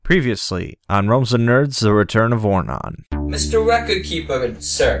Previously on Realms of Nerds, The Return of Ornon. Mr. Record Keeper,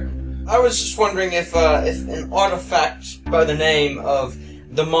 sir, I was just wondering if an artifact by the name of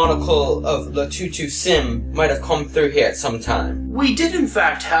the monocle of Latutu Sim might have come through here at some time. We did in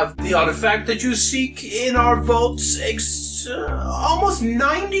fact have the artifact that you seek in our vaults almost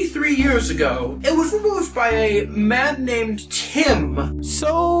 93 years ago. It was removed by a man named Tim.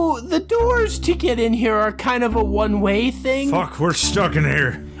 So the doors to get in here are kind of a one-way thing? Fuck, we're stuck in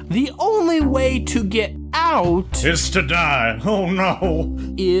here. The only way to get out Is to die. Oh no.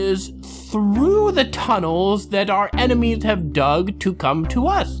 is through the tunnels that our enemies have dug to come to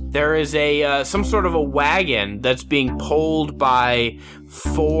us. There is a some sort of a wagon that's being pulled by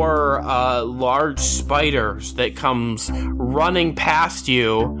four large spiders that comes running past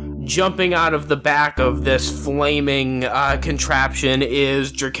you. Jumping out of the back of this flaming contraption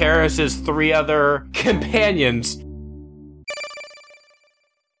is Dracarys' three other companions.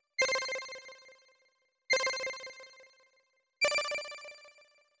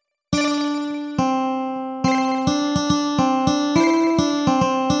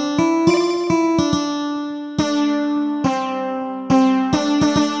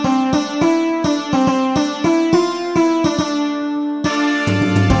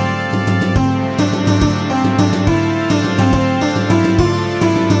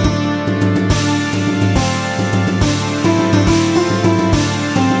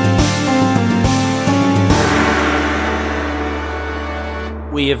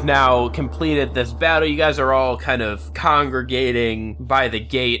 We have now completed this battle. You guys are all kind of congregating by the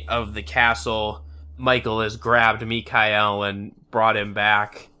gate of the castle. Michael has grabbed Mikhail and brought him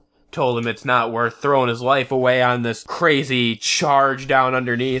back. Told him it's not worth throwing his life away on this crazy charge down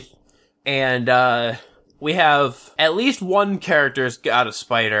underneath. And we have at least one character's got a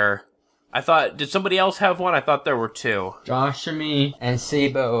spider. I thought, did somebody else have one? I thought there were two. Joshua and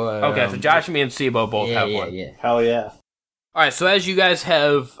Sibo. Okay, so Joshua and Sibo both have one. Yeah. Hell yeah. Alright, so as you guys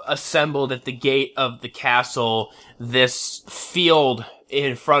have assembled at the gate of the castle, this field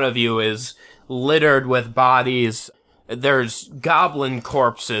in front of you is littered with bodies. There's goblin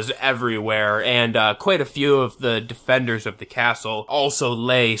corpses everywhere, and quite a few of the defenders of the castle also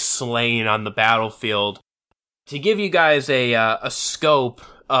lay slain on the battlefield. To give you guys a scope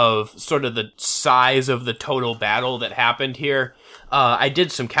of sort of the size of the total battle that happened here, I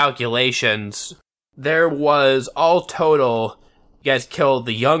did some calculations. There was, all total, you guys killed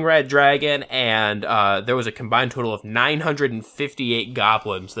the young red dragon, and there was a combined total of 958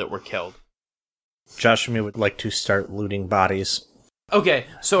 goblins that were killed. Josh and me would like to start looting bodies. Okay,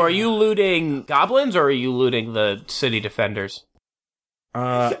 so are you looting goblins, or are you looting the city defenders?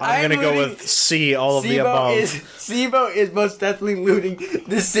 I'm gonna go with C, all of the above. Sibo is most definitely looting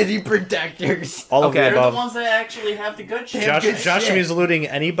the city protectors. All of Okay. the They're They're the above. ones that actually have the good shit. Josh and me is looting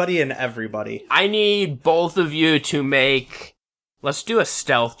anybody and everybody. I need both of you to make... Let's do a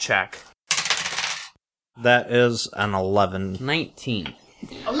stealth check. That is an 11. 19.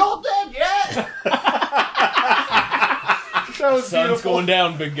 I'm not dead yet! Sun's going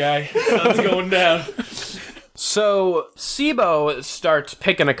down, big guy. Sun's going down. So, Sibo starts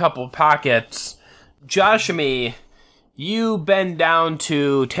picking a couple pockets. Joshua, you bend down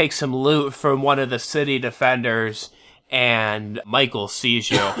to take some loot from one of the city defenders, and Michael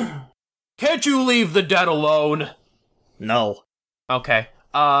sees you. Can't you leave the dead alone? No. Okay.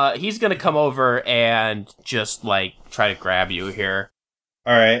 He's gonna come over and just, try to grab you here.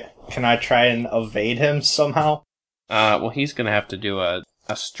 Alright, can I try and evade him somehow? Well, he's gonna have to do a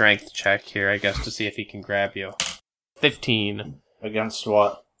strength check here, I guess, to see if he can grab you. 15. Against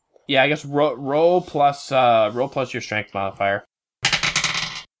what? Yeah, I guess roll plus your strength modifier.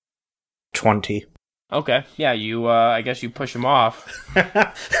 20. Okay, yeah, you, I guess you push him off.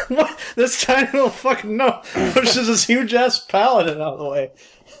 What? This tiny little fucking no pushes this huge ass paladin out of the way.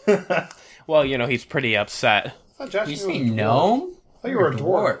 Well, he's pretty upset. You say gnome? I thought you were a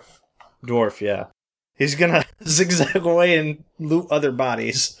dwarf. Dwarf, yeah. He's gonna zigzag away and loot other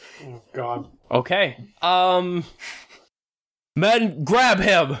bodies. Oh, God. Okay, men, grab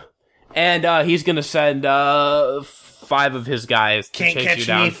him! And, he's gonna send, 5 of his guys to Can't chase catch you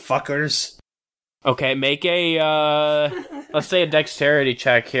down. me, fuckers. Okay, make a, let's say a dexterity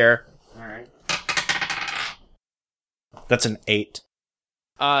check here. Alright. That's an 8.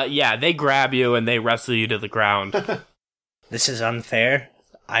 Yeah, they grab you and they wrestle you to the ground. This is unfair.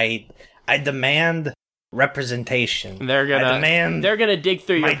 I demand representation. They're I gonna demand dig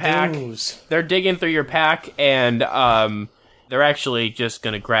through your my pack. dues. They're digging through your pack, and they're actually just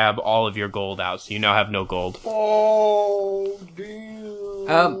gonna grab all of your gold out, so you now have no gold. Oh,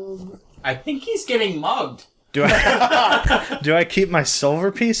 dude. I think he's getting mugged. Do I keep my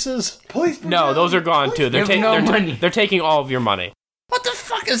silver pieces? Police No, those are gone too. They're, You have no money. they're taking all of your money. What the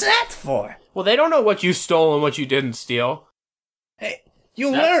fuck is that for? Well, they don't know what you stole and what you didn't steal. Hey,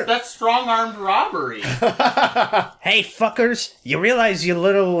 you learn. That's strong-armed robbery. Hey, fuckers! You realize you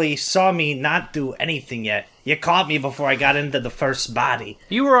literally saw me not do anything yet. You caught me before I got into the first body.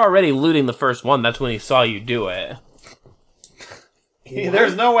 You were already looting the first one. That's when he saw you do it.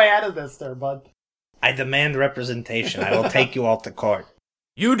 There's no way out of this there, bud. I demand representation. I will take you all to court.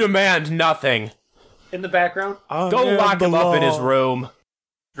 You demand nothing. In the background? Go lock him up in his room.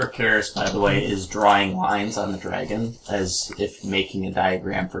 Dracarys, by the way, is drawing lines on the dragon as if making a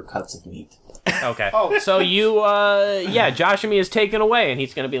diagram for cuts of meat. Okay. So you, Joshimi is taken away and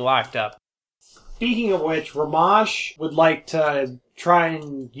he's going to be locked up. Speaking of which, Ramash would like to try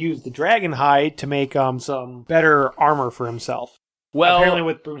and use the dragon hide to make some better armor for himself. Well, Apparently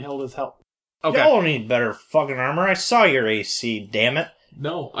with Brunhilde's help. You don't need better fucking armor. I saw your AC, damn it.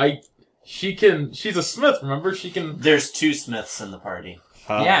 No, she's a smith, remember? She can... There's 2 smiths in the party.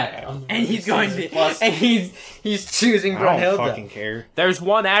 Yeah, and he's going to, and he's choosing I don't Brunhilde. fucking care. There's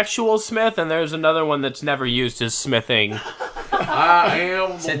one actual smith and there's another one that's never used his smithing. I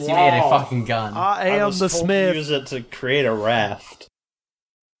am the Since he made a law. fucking gun. I was told to use it to create a raft.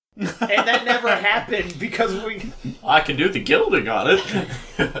 And that never happened because we... I can do the gilding on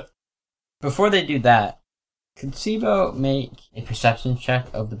it. Before they do that, could Sibo make a perception check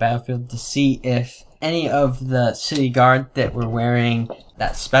of the battlefield to see if any of the city guard that were wearing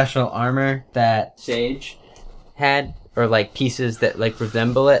that special armor that Sage had, or like pieces that like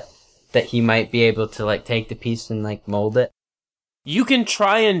resemble it, that he might be able to like take the piece and like mold it? You can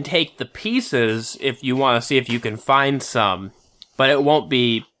try and take the pieces if you want to see if you can find some, but it won't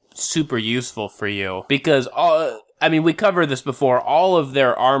be super useful for you because we covered this before. All of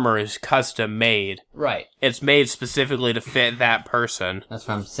their armor is custom made. Right. It's made specifically to fit that person. That's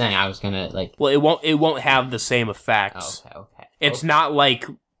what I'm saying. I was gonna like. Well, it won't have the same effects. Okay. It's not like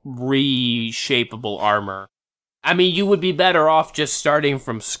reshapeable armor. I mean, you would be better off just starting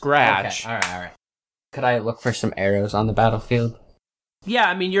from scratch. Okay. All right. Could I look for some arrows on the battlefield? Yeah,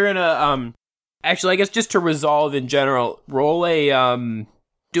 I mean, you're gonna actually, I guess just to resolve in general, roll a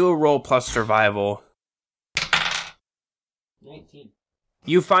do a roll plus survival. 19.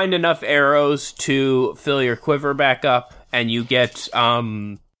 You find enough arrows to fill your quiver back up, and you get,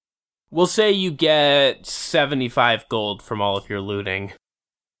 we'll say you get 75 gold from all of your looting.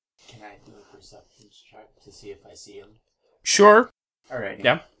 Can I do a perception check to see if I see him? Sure. Alrighty.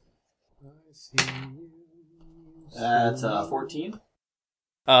 Yeah. That's 14.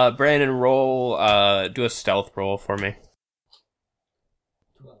 Brandon, roll, do a stealth roll for me.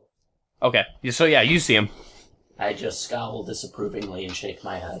 12. Okay, so yeah, you see him. I just scowl disapprovingly and shake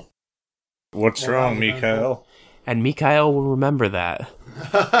my head. What's wrong, Mikhail? And Mikhail will remember that.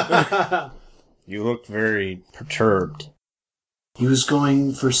 You look very perturbed. He was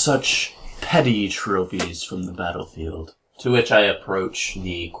going for such petty trophies from the battlefield. To which I approach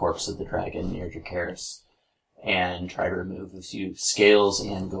the corpse of the dragon near Dracarys and try to remove a few scales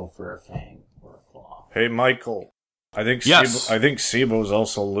and go for a fang or a claw. Hey, Michael. I think Yes. I think Sibo's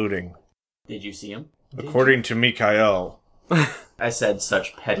also looting. Did you see him? According to Mikhail. I said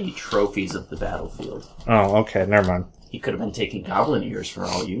such petty trophies of the battlefield. Oh, okay, never mind. He could have been taking goblin ears for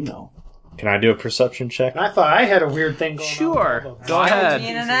all you know. Can I do a perception check? I thought I had a weird thing going on. Sure, go ahead.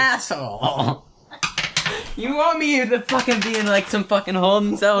 Being an asshole. You want me to fucking be in like some fucking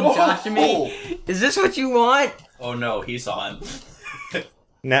holding cell, Josh and me? Is this what you want? Oh no, he saw him.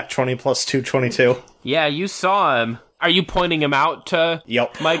 Nat 20 plus 2, 22. Yeah, you saw him. Are you pointing him out to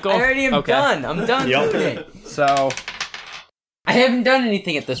Yep. Michael? I already am done. I'm done Yep. today. So, I haven't done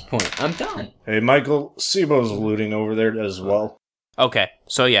anything at this point. I'm done. Hey, Michael, Sibo's looting over there as well. okay.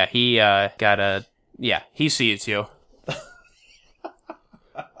 So yeah, he he sees you.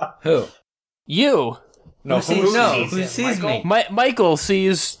 Who? You. Who sees me? Michael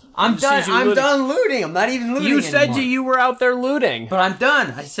sees. I'm done. sees you I'm looting. done looting. I'm not even looting You said anymore. you were out there looting. But I'm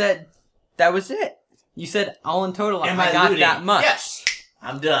done. I said that was it. You said all in total Am I I got looting? that much. Yes!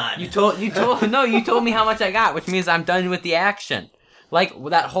 I'm done. You told me how much I got, which means I'm done with the action. Like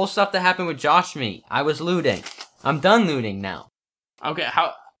that whole stuff that happened with Josh me. I was looting. I'm done looting now. Okay,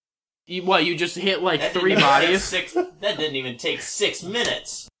 how? You just hit like That 3 didn't even bodies? take that didn't even take 6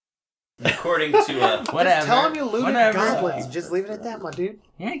 minutes. According to Whatever. Tell him you looted Whatever. goblins. Just leave it at that, my dude.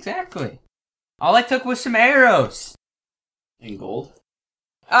 Yeah, exactly. All I took was some arrows. in gold.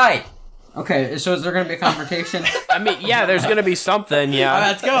 Alright. Okay, so is there gonna be a confrontation? I mean, yeah, there's gonna be something, yeah.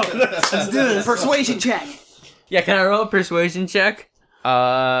 Let's go. Let's do this. Persuasion check. Yeah, can I roll a persuasion check?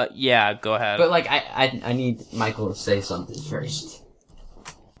 Yeah, go ahead. But like, I need Michael to say something first.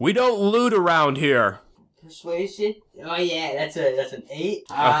 We don't loot around here. Persuasion? Oh yeah, that's an 8.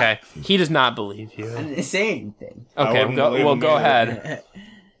 Okay, he does not believe you. I didn't say anything. Okay, go ahead.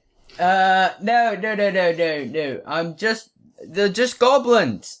 No. They're just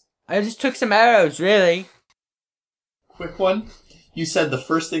goblins. I just took some arrows, really. Quick one. You said the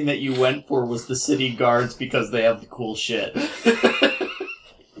first thing that you went for was the city guards because they have the cool shit.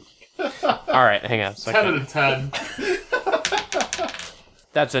 All right, hang on a second. 10 out of 10.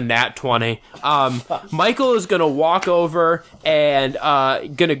 That's a nat 20. Michael is gonna walk over and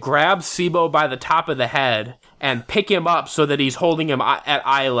gonna grab Sibo by the top of the head and pick him up so that he's holding him at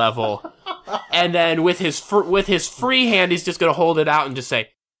eye level. And then with his free hand, he's just gonna hold it out and just say,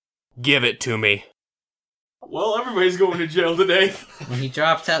 "Give it to me." Well, everybody's going to jail today. And he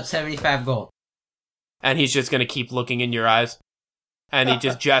drops out 75 gold. And he's just gonna keep looking in your eyes. And he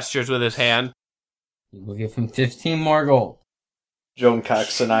just gestures with his hand. We'll give him 15 more gold. Joan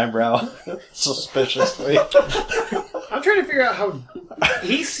cocks an eyebrow suspiciously. I'm trying to figure out how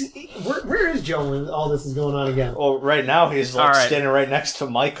where is Joe when all this is going on again? Well, right now he's like standing right next to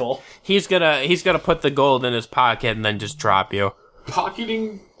Michael. He's gonna put the gold in his pocket and then just drop you.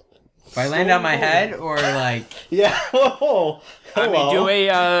 Pocketing. If I land on my head or like Yeah. Whoa. I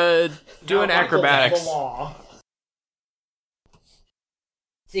mean, do an acrobatics.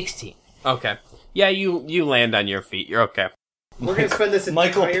 16. Okay. Yeah, you land on your feet. You're okay. We're gonna spend this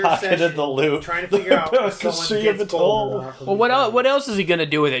Michael entire pocketed session the loot. trying to figure out if someone gets gold or not. Well, what else is he gonna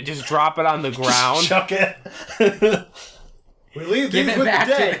do with it? Just drop it on the ground? Chuck it. We leave Give these it with back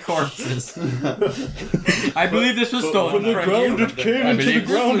the to dead. the corpses. I believe this was stolen From the ground you. it came, I into the believe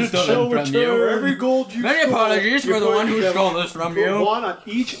this ground was it shall stolen from you. return. Every gold you Many stole, apologies you for the put one who them- stole this from put you. one on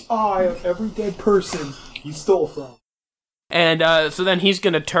each eye of every dead person you stole from. And so then he's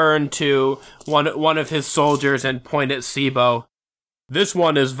gonna turn to one of his soldiers and point at Sibo. This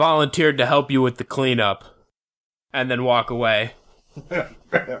one has volunteered to help you with the cleanup. And then walk away.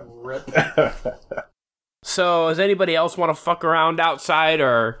 So, does anybody else want to fuck around outside,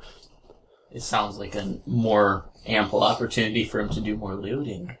 or... It sounds like a more ample opportunity for him to do more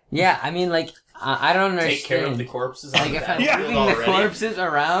looting. Yeah, I mean, like, I don't understand. Take care of the corpses. Like, if I'm moving the corpses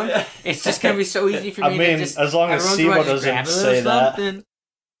around, it's just gonna be so easy for me to just... as long as everyone's Sibo gonna doesn't just grab a say little that. something,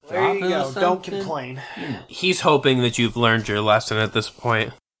 There drop you a little go. Don't something. complain. He's hoping that you've learned your lesson at this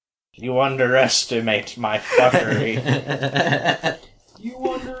point. You underestimate my fuckery.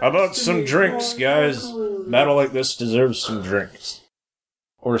 How about some drinks, guys? Battle like this deserves some drinks.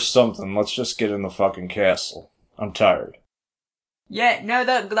 Or something. Let's just get in the fucking castle. I'm tired. Yeah, no,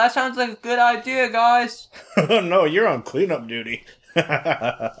 that sounds like a good idea, guys. No, you're on cleanup duty.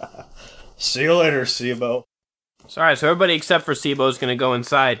 See you later, Sibo. Alright, so everybody except for Sibo is going to go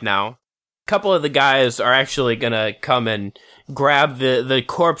inside now. A couple of the guys are actually going to come and grab the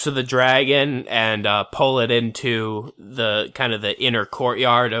corpse of the dragon and pull it into the kind of the inner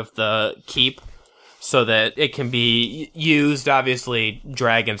courtyard of the keep so that it can be used. Obviously,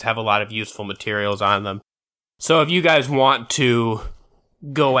 dragons have a lot of useful materials on them. So if you guys want to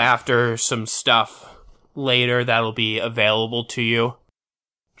go after some stuff later, that'll be available to you.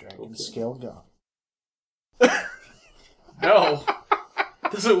 Dragon scale gun. No.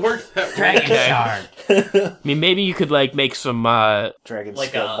 Doesn't work that way. Dragon shard. I mean, maybe you could like make some Dragon Like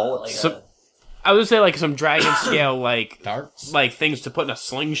scale a bullets. I would say like some dragon scale like Darts. like things to put in a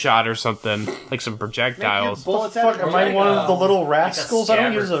slingshot or something, like some projectiles. Bullets Fuck, am I one of the little like a rascals? I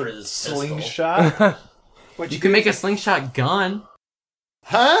don't use scabbard for a his pistol. slingshot. You can make a slingshot gun.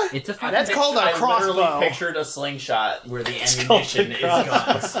 Huh? It's a fucking... That's called a I crossbow. literally pictured a slingshot where the called ammunition a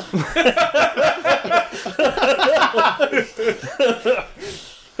is guns.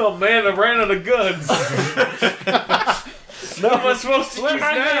 Oh man, I ran out of guns. What am I supposed to use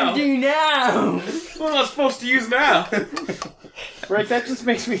now? do now? What am I supposed to use now? Right, that just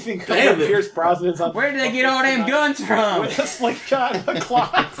makes me think of Damn when it. Pierce Brosnan's on. Where did they get all them guns from? With a slingshot and a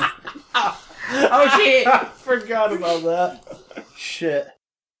clock. Oh shit! Forgot about that. Shit.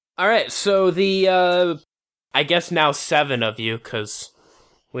 All right, so the I guess now 7 of you, because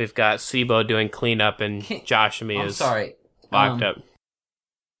we've got Sibo doing cleanup and Joshua I'm is sorry. locked up.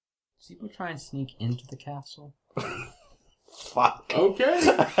 Does people try and sneak into the castle? Fuck.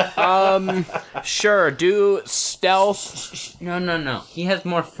 Okay. Sure, do stealth. No. He has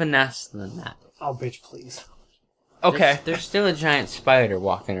more finesse than that. Oh, bitch, please. Okay. There's still a giant spider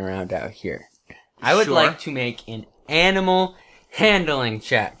walking around out here. I would Sure. like to make an animal handling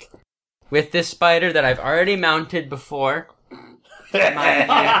check with this spider that I've already mounted before.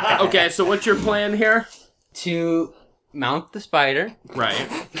 Okay, so what's your plan here? To mount the spider, Right.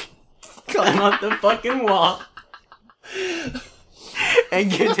 climb up the fucking wall,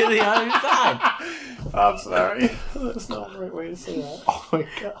 and get to the other side. I'm sorry. That's not the right way to say that. Oh my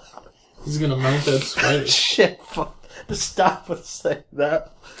god. He's gonna mount that spider. Shit, fuck. Stop with saying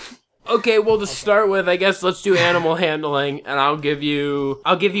that. Okay, well, to start with, I guess let's do animal handling, and I'll give you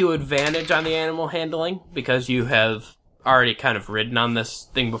advantage on the animal handling because you have already kind of ridden on this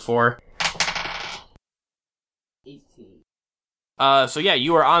thing before. 18. So yeah,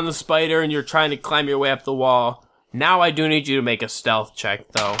 you are on the spider and you're trying to climb your way up the wall. Now I do need you to make a stealth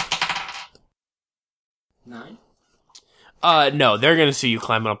check, though. 9. No, they're gonna see you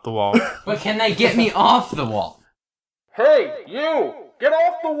climbing up the wall. But can they get me off the wall? Hey, you! Get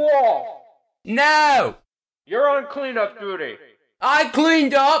off the wall! No! You're on cleanup duty. I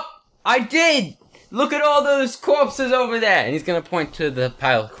cleaned up! I did! Look at all those corpses over there! And he's gonna point to the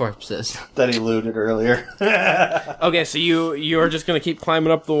pile of corpses. That he looted earlier. Okay, so you're just gonna keep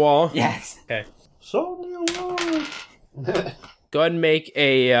climbing up the wall? Yes. Okay. So Go ahead and make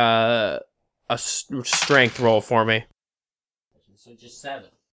a strength roll for me. So just 7.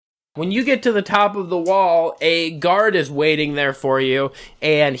 When you get to the top of the wall, a guard is waiting there for you,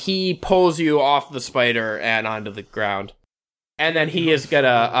 and he pulls you off the spider and onto the ground. And then he is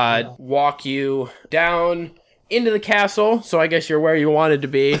gonna walk you down into the castle, so I guess you're where you wanted to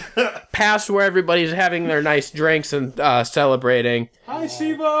be, past where everybody's having their nice drinks and celebrating. Hi,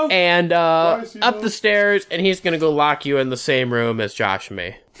 Sibo. And up the stairs, and he's gonna go lock you in the same room as Josh and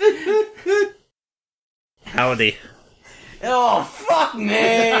me. Howdy. Oh, fuck me!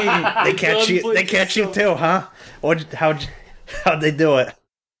 They catch you. They catch you too, huh? How'd they do it?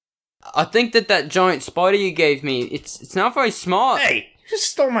 I think that giant spider you gave me, it's not very smart. Hey, you just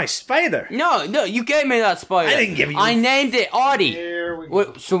stole my spider. No, you gave me that spider. I didn't give you. I named it Artie.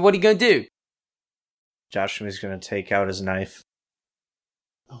 So what are you gonna do? Joshua's gonna take out his knife.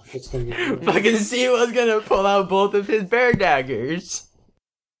 Oh, shit's gonna get Fucking Siwa's gonna pull out both of his bear daggers.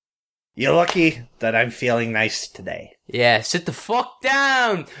 You're lucky that I'm feeling nice today. Yeah, sit the fuck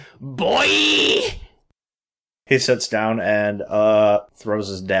down, boy! He sits down and throws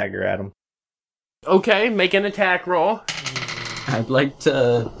his dagger at him. Okay, make an attack roll. I'd like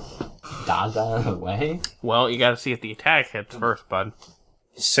to dodge out of the way. Well, you gotta see if the attack hits first, bud.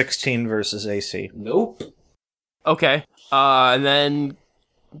 16 versus AC. Nope. Okay, and then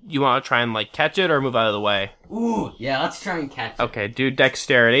you want to try and, like, catch it or move out of the way? Ooh, yeah, let's try and catch it. Okay, do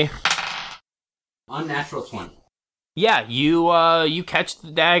dexterity. Unnatural 20. Yeah, you catch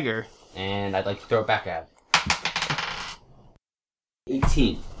the dagger. And I'd like to throw it back at him.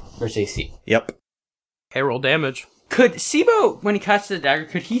 18 versus AC. Yep. Okay, roll damage. Could Sibo, when he catches the dagger,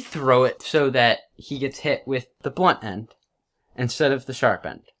 could he throw it so that he gets hit with the blunt end instead of the sharp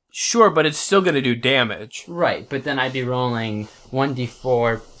end? Sure, but it's still gonna do damage. Right, but then I'd be rolling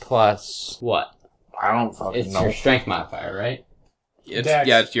 1d4 plus what? I don't fucking It's know. your strength modifier, right?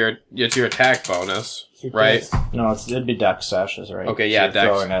 It's your attack bonus, right? No, it'd be dex sashes, right? Okay, yeah, So dex.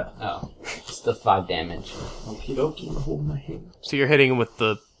 you're throwing it. Oh, it's the 5 damage. Okie dokie, hold my hand. So you're hitting him with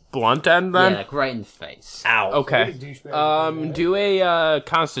the blunt end then? Yeah, like right in the face. Ow. Okay. Do a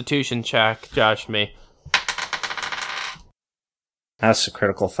Constitution check, Josh. Me. That's a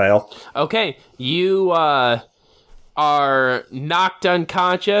critical fail. Okay, you are knocked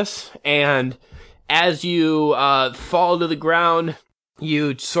unconscious, and as you fall to the ground,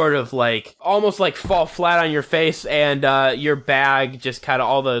 you sort of almost fall flat on your face, and your bag just kind of,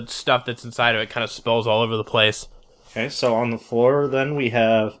 all the stuff that's inside of it kind of spills all over the place. Okay, so on the floor then we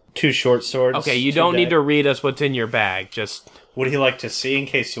have 2 short swords. Okay, you 2 don't need to daggers. read us what's in your bag, just... Would he like to see in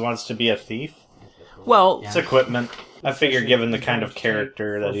case he wants to be a thief? Well, It's equipment. I figure given the kind of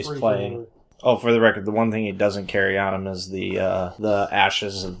character that he's playing. Oh, for the record, the one thing he doesn't carry on him is the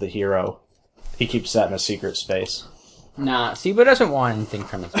ashes of the hero. He keeps that in a secret space. Nah, Sibo doesn't want anything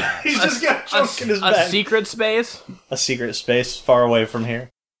from his bag. He's just got junk in his a bag. secret space? A secret space far away from here.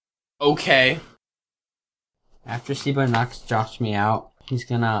 Okay. After Sibo knocks Josh me out, he's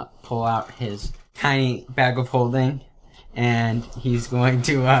gonna pull out his tiny bag of holding, and he's going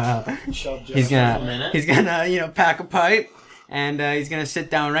to he's gonna pack a pipe, and he's gonna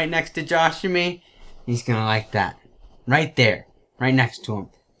sit down right next to Josh and me. He's gonna like that, right there, right next to him.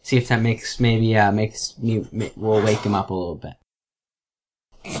 See if that will wake him up a little bit.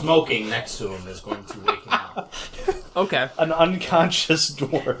 Smoking next to him is going to wake him up. Okay. An unconscious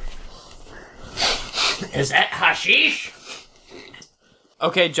dwarf. Is that hashish?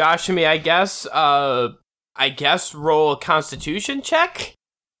 Okay, Josh and me, I guess roll a Constitution check?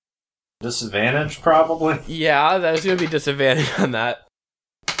 Disadvantage, probably. Yeah, there's gonna be disadvantage on that.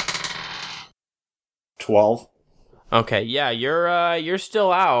 12. Okay, yeah, you're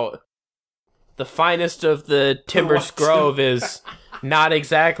still out. The finest of the Timbers Grove is not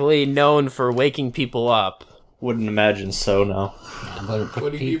exactly known for waking people up. Wouldn't imagine so, no.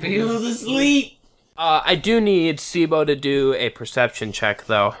 What do people to sleep. I do need Sibo to do a perception check,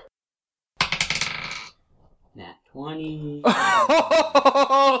 though. Nat 20.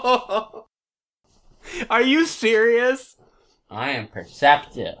 Are you serious? I am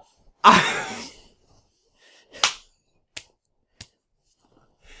perceptive.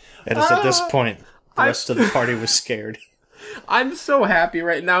 It is at this point, the rest of the party was scared. I'm so happy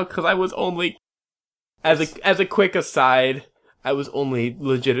right now because I was only, as a quick aside, I was only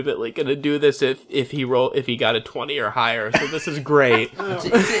legitimately gonna do this if he got a 20 or higher. So this is great.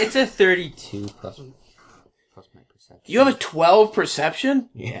 It's a 32 plus my perception. You have a 12 perception?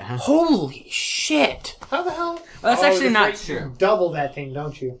 Yeah. Holy shit! How the hell? Well, that's actually it's not like true. Double that thing,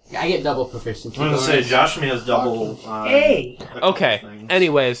 don't you? I get double proficiency. I'm gonna say Joshua has double. Hey! Okay.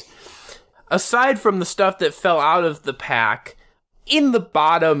 Anyways, aside from the stuff that fell out of the pack, in the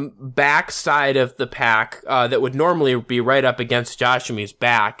bottom back side of the pack, that would normally be right up against Joshua's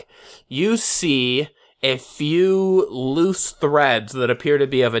back, you see a few loose threads that appear to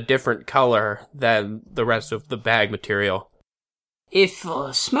be of a different color than the rest of the bag material. If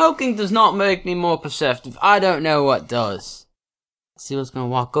smoking does not make me more perceptive, I don't know what does. Seal's gonna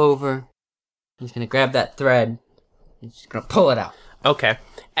walk over. He's gonna grab that thread. He's just gonna pull it out. Okay.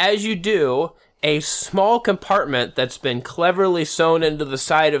 As you do, a small compartment that's been cleverly sewn into the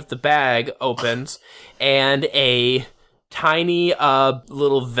side of the bag opens, and a tiny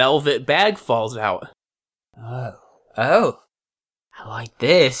little velvet bag falls out. Oh. I like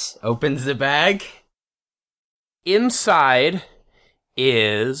this. Opens the bag. Inside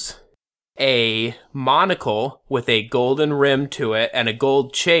is a monocle with a golden rim to it and a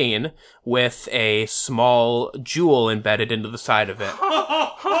gold chain with a small jewel embedded into the side of it.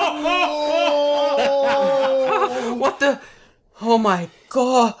 What the? Oh my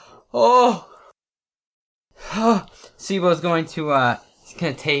god. Oh. Sibo's going to, he's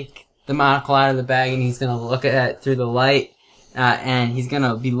gonna take the monocle out of the bag and he's gonna look at it through the light, and he's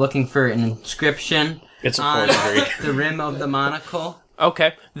gonna be looking for an inscription. It's a on forgery. the rim of the monocle.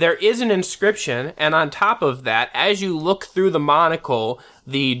 Okay, there is an inscription, and on top of that, as you look through the monocle,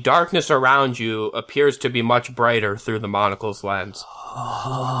 the darkness around you appears to be much brighter through the monocle's lens.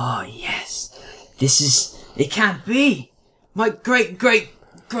 Oh, yes. It can't be. My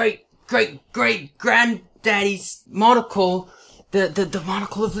great-great-great-great-granddaddy's monocle, the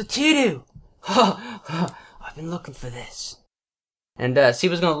monocle of Latidu. I've been looking for this. And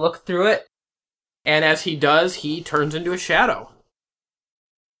Siba's gonna look through it. And as he does, he turns into a shadow.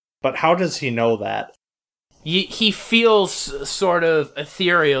 But how does he know that? He feels sort of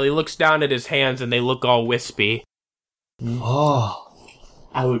ethereal. He looks down at his hands and they look all wispy. Oh.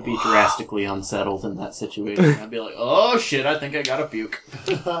 I would be drastically unsettled in that situation. I'd be like, oh shit, I think I gotta puke.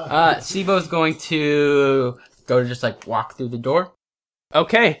 Sibo's going to go to just like walk through the door.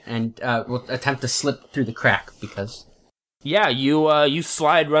 Okay. And we'll attempt to slip through the crack because... Yeah, you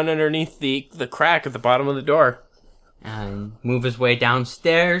slide right underneath the crack at the bottom of the door. And move his way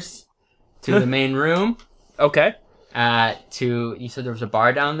downstairs to the main room. Okay. You said there was a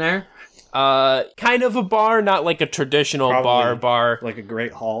bar down there? Kind of a bar, not like a traditional bar. Like a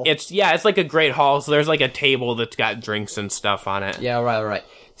great hall? It's like a great hall, so there's like a table that's got drinks and stuff on it. Yeah, right.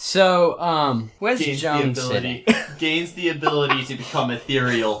 So, where's Joan sitting? Gains the ability to become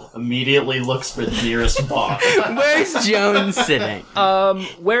ethereal, immediately looks for the nearest bar. Where's Joan sitting?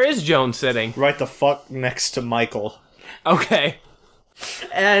 Where is Joan sitting? Right the fuck next to Michael. Okay.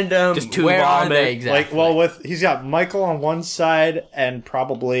 And, just two where are lawmen. they exactly? He's got Michael on one side and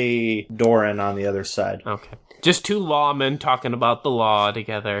probably Doran on the other side. Okay. Just two lawmen talking about the law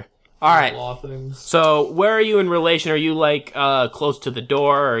together. Alright. Law things. So, where are you in relation? Are you, like, close to the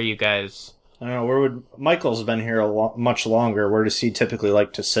door, or are you guys... I don't know, Michael's been here much longer. Where does he typically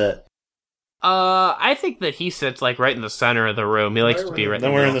like to sit? I think that he sits, like, right in the center of the room. He likes to be right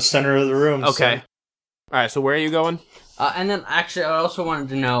Then we're in the center of the room. Okay. So. Alright, so where are you going? And then, actually, I also wanted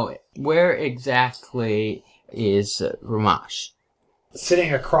to know, where exactly is Ramash?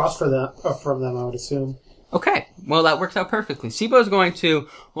 Sitting across from them, I would assume. Okay, well, that works out perfectly. Sibo's going to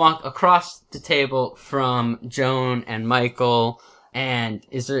walk across the table from Joan and Michael, and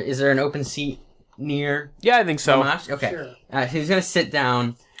is there an open seat near Yeah, I think so. Ramash? Okay. Sure. He's going to sit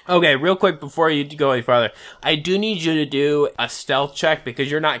down. Okay, real quick before you go any farther, I do need you to do a stealth check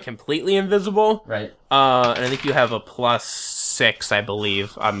because you're not completely invisible. Right. And I think you have a +6, I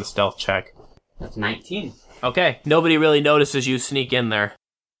believe, on the stealth check. That's 19. Okay, nobody really notices you sneak in there.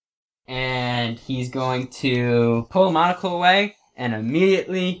 and he's going to pull the monocle away and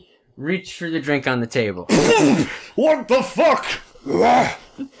immediately reach for the drink on the table. What the fuck?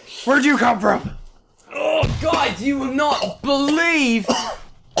 Where'd you come from? Oh, guys, you will not believe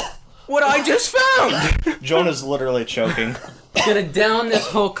what I just found! Jonah's literally choking. Gonna down this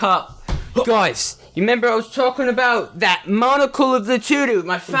whole cup. Guys, you remember I was talking about that monocle of the Tutu,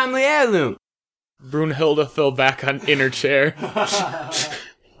 my family heirloom? Brunhilde fell back on inner chair.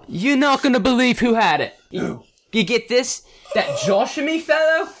 You're not gonna believe who had it. You get this? That Joshua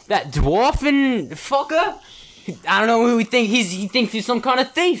fellow? That dwarfin fucker? I don't know who he thinks he's some kind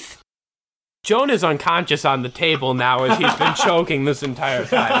of thief. Joan is unconscious on the table now as he's been choking this entire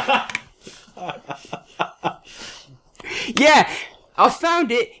time. Yeah, I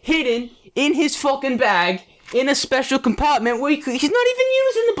found it hidden in his fucking bag in a special compartment where he's not even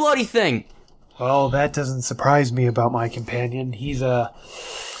using the bloody thing. Well, that doesn't surprise me about my companion. He's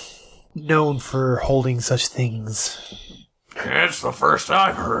known for holding such things. It's the first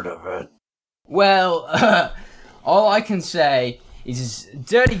I've heard of it. Well, all I can say is he's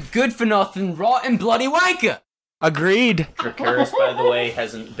dirty, good-for-nothing, rotten, bloody wanker. Agreed. Dracarys, by the way,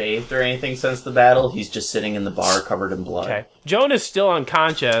 hasn't bathed or anything since the battle. He's just sitting in the bar covered in blood. Okay. Joan is still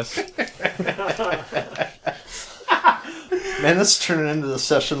unconscious. Man, this is turning into the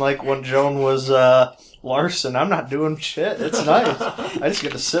session like when Joan was Larson. I'm not doing shit. It's nice. I just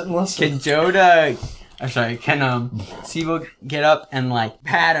get to sit and listen. Can Sibo get up and, like,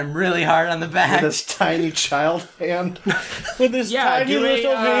 pat him really hard on the back? With his tiny child hand. With his tiny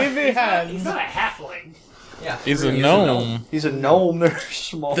little baby hand. He's not a halfling. Yeah. He's a gnome. He's a gnome. They're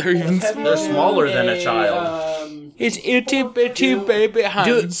small. They're even They're smaller than a child. It's itty bitty baby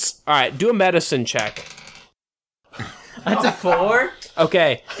hands. Alright, do a medicine check. That's a 4?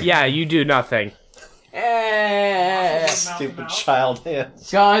 Okay, yeah, you do nothing. Stupid child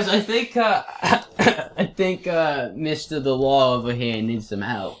hands. Guys, I think Mr. The Law over here needs some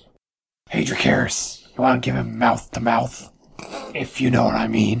help. Hey, Dracarys, you want to give him mouth to mouth? If you know what I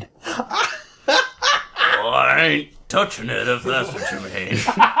mean. Well, I ain't touching it if that's what you mean.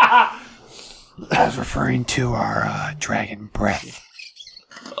 I was referring to our dragon breath.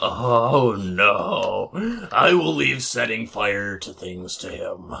 Oh no. I will leave setting fire to things to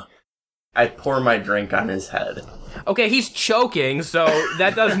him. I pour my drink on his head. Okay, he's choking, so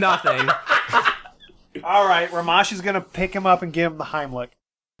that does nothing. Alright, Ramash is going to pick him up and give him the Heimlich.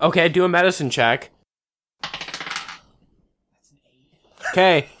 Okay, do a medicine check.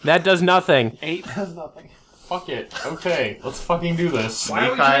 Okay, that does nothing. 8 does nothing. Fuck it. Okay, let's fucking do this.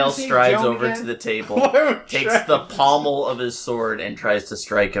 Mikhail strides over to the table, takes the pommel of his sword, and tries to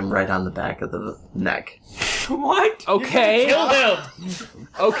strike him right on the back of the neck. What? Okay. Kill him!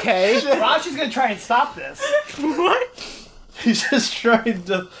 Okay. Ramash is going to try and stop this. What? He's just trying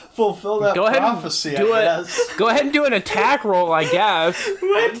to fulfill that Go ahead and prophecy, do I it. guess. Go ahead and do an attack roll, I guess.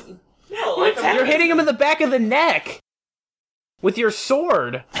 What? No, like You're hitting him in the back of the neck with your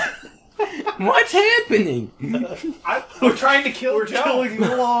sword. What's happening? We're trying to kill Joe. Killing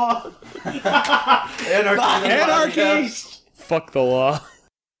the law. Anarchy. Fuck the law.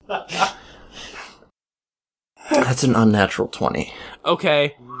 That's an unnatural 20.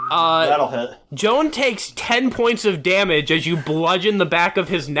 Okay. That'll hit. Joan takes 10 points of damage as you bludgeon the back of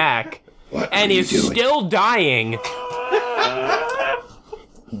his neck. And is still dying.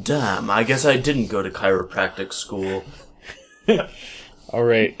 Damn, I guess I didn't go to chiropractic school.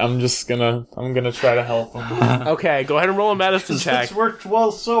 Alright, I'm gonna try to help him. Okay, go ahead and roll a medicine check. It's worked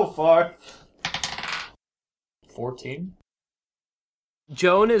well so far. 14?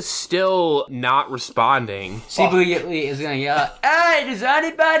 Joan is still not responding. Sibu is gonna yell, "Hey, does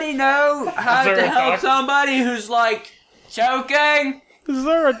anybody know how there to a help doctor? somebody who's, like, choking? Is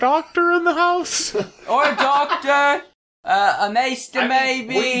there a doctor in the house? Or a doctor? A maester,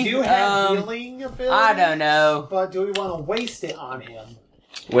 maybe? We do have healing ability. I don't know. But do we want to waste it on him?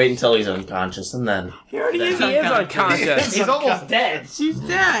 Wait until he's unconscious and then. He already He is unconscious. He's almost dead. He's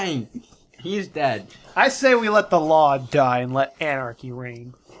dying. He's dead. I say we let the law die and let anarchy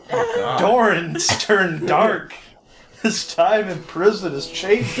reign. Doran's turned dark. His time in prison has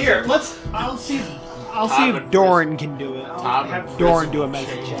changed. Here, I'll see if Doran can do it. I'll have Doran do a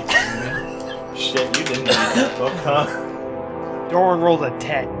medicine check. Shit, you didn't read that book, huh? Doran rolled a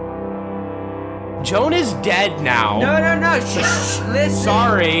 10. Joan is dead now. No. Shh. Listen.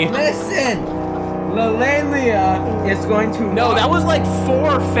 Sorry. Listen. Lalelia is going to. No, that was like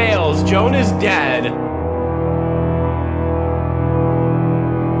 4 fails. Joan is dead.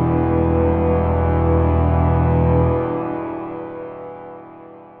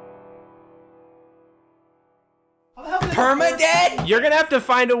 Perma dead? You're gonna have to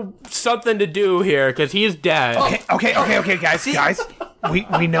find something to do here because he's dead. Okay, guys.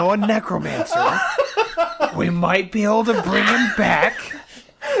 We know a necromancer. We might be able to bring him back,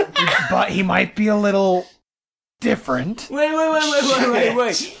 but he might be a little different. Wait.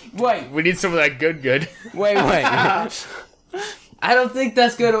 We need some of that good. Wait. I don't think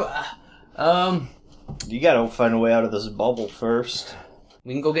that's good. You gotta find a way out of this bubble first.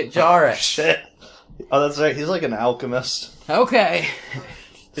 We can go get Jarrus. Shit. Oh, that's right. He's like an alchemist. Okay.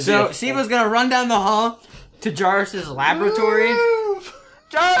 So, Siva's gonna run down the hall to Jarrus' laboratory.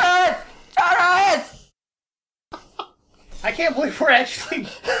 Jarrus! I can't believe we're actually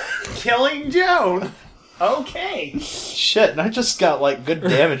killing Joan. Okay. Shit, and I just got, like, good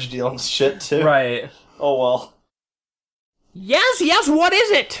damage dealing shit, too. Right. Oh, well. Yes, what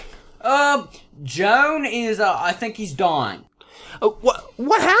is it? Joan is, I think he's dying.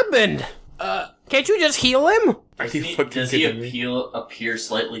 What happened? Can't you just heal him? Does he appear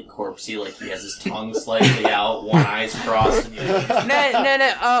slightly corpsey, like he has his tongue slightly out, one eye's crossed?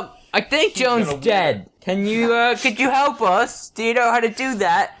 No. I think Joan's dead. Can you, could you help us? Do you know how to do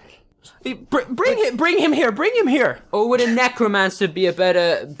that? Bring him here. Or would a necromancer be a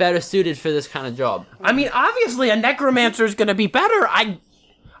better suited for this kind of job? I mean, obviously a necromancer is gonna be better. I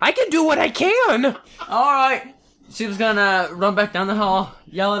can do what I can. All right. She was gonna run back down the hall,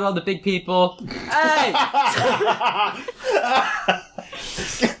 yell at all the big people. Hey!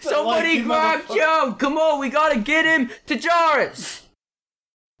 Somebody grab Joan! Come on, we gotta get him to Jarrus!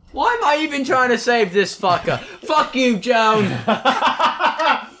 Why am I even trying to save this fucker? Fuck you, Joan!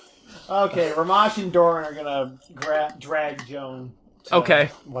 Okay, Ramash and Doran are gonna drag Joan. Okay.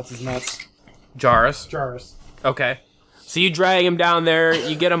 What's his nuts? Jarrus. Okay. So you drag him down there,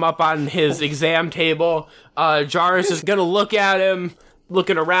 you get him up on his exam table. Jarrus is gonna look at him,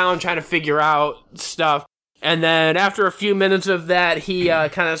 looking around, trying to figure out stuff. And then after a few minutes of that, he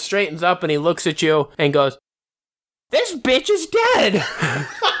kind of straightens up and he looks at you and goes, "This bitch is dead!"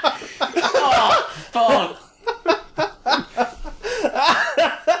 Oh, fuck.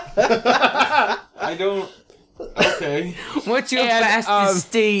 I don't... Okay. What's your fastest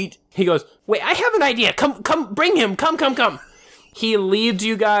steed? He goes, "Wait, I have an idea. Come, bring him. Come. He leads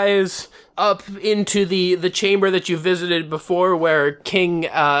you guys up into the chamber that you visited before where King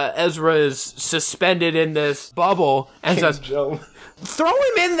Ezra is suspended in this bubble and says, "Throw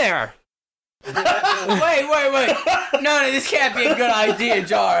him in there." Wait. No, this can't be a good idea,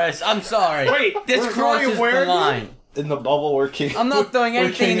 Jarrus. I'm sorry. Wait, this crosses the line. In the bubble where King... I'm not throwing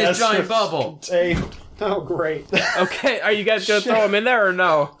anything in this giant bubble. Contained. Oh, great. Okay, are you guys gonna throw him in there or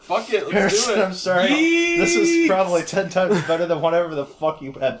no? Fuck it, let's Harrison, do it. I'm sorry. Yeet! This is probably 10 times better than whatever the fuck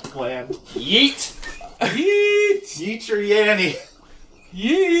you had planned. Yeet! Yeet or Yanny.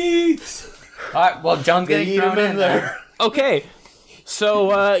 Yeet! Alright, well, John's They getting eat thrown him in there. Okay,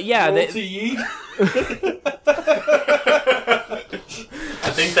 so yeah, Roll to yeet. I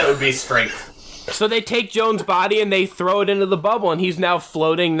think that would be strength. so they take Joan's body and they throw it into the bubble, and he's now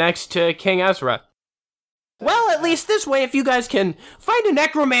floating next to King Ezra. Well, at least this way, if you guys can find a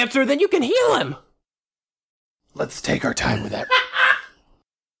necromancer, then you can heal him. Let's take our time with that.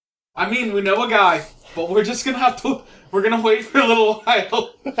 I mean, we know a guy, but we're just gonna have to... We're gonna wait for a little while.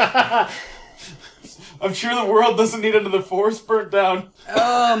 I'm sure the world doesn't need another forest burnt down.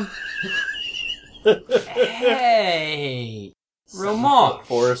 Hey, Ramon.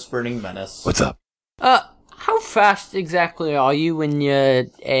 Forest burning menace. What's up? How fast exactly are you when you're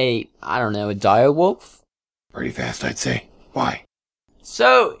a dire wolf? Pretty fast, I'd say. Why?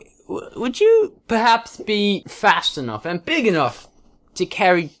 So, would you perhaps be fast enough and big enough to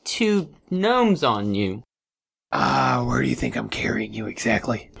carry 2 gnomes on you? Where do you think I'm carrying you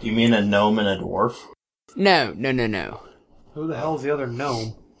exactly? You mean a gnome and a dwarf? No. Who the hell's the other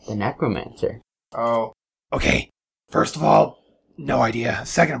gnome? The necromancer. Oh. Okay. First of all, no idea.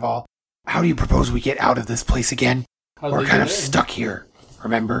 Second of all, how do you propose we get out of this place again? We're kind of stuck here,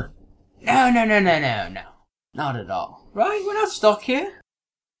 remember? No. Not at all. Right? We're not stuck here.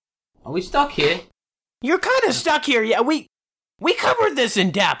 Are we stuck here? You're kind of stuck here. Yeah, we covered this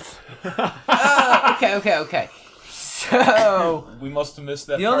in depth. Okay. So We must have missed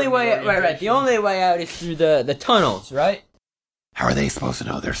that. the only part of way, the right. The only way out is through the tunnels, right? How are they supposed to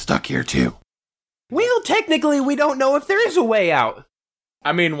know they're stuck here too? Well, technically, we don't know if there is a way out.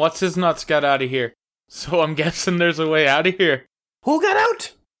 I mean, what's his nuts got out of here? So I'm guessing there's a way out of here. Who got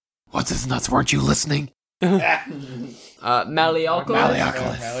out? What's his nuts? Weren't you listening? Malleoculus.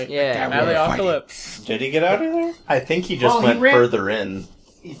 Malleoculus. Yeah. That we were fighting. Malleocalypse. Did he get out of there? I think he just Well, he went ran- further in.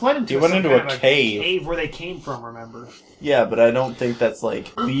 He fled into, He went some into kind a of cave. where they came from, remember? Yeah, but I don't think that's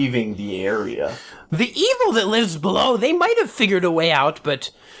like leaving the area. The evil that lives below, they might have figured a way out,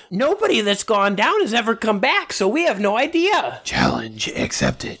 but nobody that's gone down has ever come back, so we have no idea. Challenge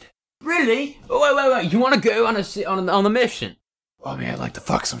accepted. Really? Wait. You want to go on the mission? Oh man, I'd like to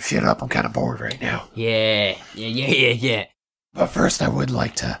fuck some shit up. I'm kind of bored right now. Yeah. But first, I would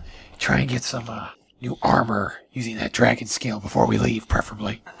like to try and get some new armor using that dragon scale before we leave,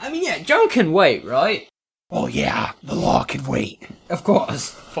 preferably. I mean, yeah, Joan can wait, right? Well, yeah, the law can wait. Of course.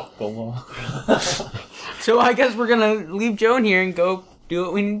 Fuck the law. So I guess we're gonna leave Joan here and go do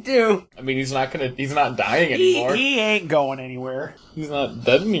what we need to do. I mean, he's not dying anymore. He ain't going anywhere. He's not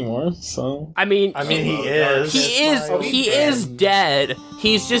dead anymore, so. I mean, he is. He is dead.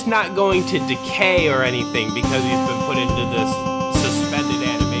 He's just not going to decay or anything because he's been put into this suspended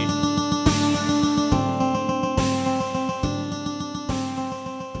animation.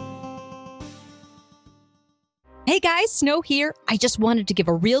 Hey guys, Snow here. I just wanted to give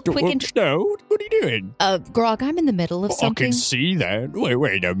a real quick Snow, what are you doing? Grog, I'm in the middle of I something. can see that.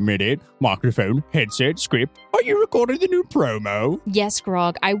 Wait a minute. Microphone, headset, script. Are you recording the new promo? Yes,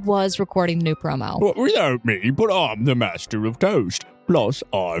 Grog, I was recording the new promo. Well, without me, but I'm the master of toast. Plus,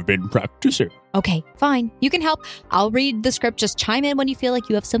 I've been practicing. Okay, fine. You can help. I'll read the script. Just chime in when you feel like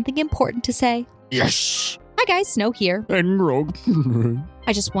you have something important to say. Yes. Hi guys, Snow here. And Grog.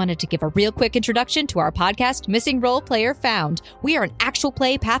 I just wanted to give a real quick introduction to our podcast, Missing Role Player Found. We are an actual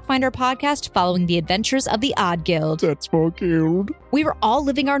play Pathfinder podcast following the adventures of the Odd Guild. That's my guild. We were all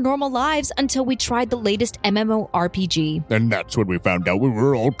living our normal lives until we tried the latest MMORPG. And that's when we found out we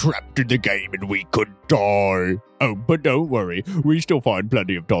were all trapped in the game and we could die. Oh, but don't worry. We still find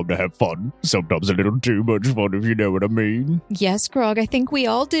plenty of time to have fun. Sometimes a little too much fun, if you know what I mean. Yes, Grog, I think we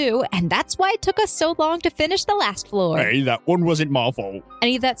all do. And that's why it took us so long to finish the last floor. Hey, that one wasn't my fault.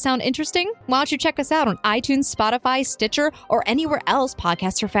 Any of that sound interesting? Why don't you check us out on iTunes, Spotify, Stitcher, or anywhere else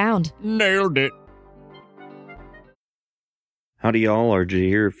podcasts are found? Nailed it. Howdy y'all, RJ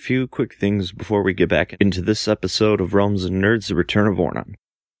here. A few quick things before we get back into this episode of Realms and Nerds, The Return of Ornon.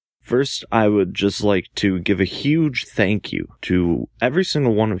 First, I would just like to give a huge thank you to every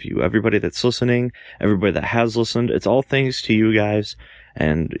single one of you, everybody that's listening, everybody that has listened. It's all thanks to you guys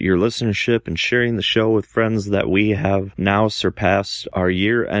and your listenership and sharing the show with friends that we have now surpassed our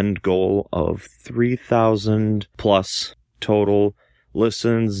year-end goal of 3,000 plus total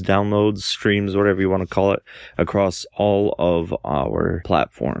listens, downloads, streams, whatever you want to call it, across all of our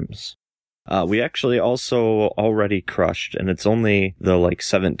platforms. We actually also already crushed, and it's only the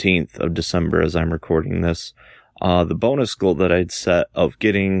 17th of December as I'm recording this, the bonus goal that I'd set of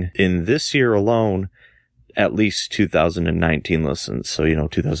getting in this year alone at least 2019 listens. So,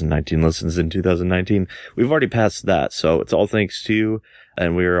 2019 listens in 2019. We've already passed that, so it's all thanks to you,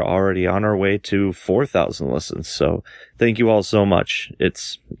 and we're already on our way to 4,000 listens. So thank you all so much.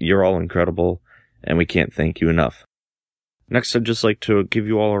 You're all incredible, and we can't thank you enough. Next, I'd just like to give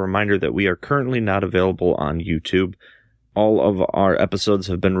you all a reminder that we are currently not available on YouTube. All of our episodes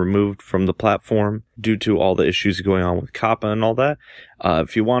have been removed from the platform due to all the issues going on with COPPA and all that.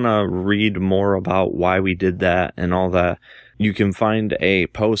 If you want to read more about why we did that and all that, you can find a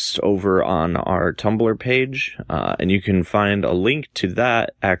post over on our Tumblr page, and you can find a link to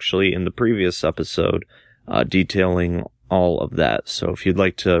that actually in the previous episode, detailing all of that. So if you'd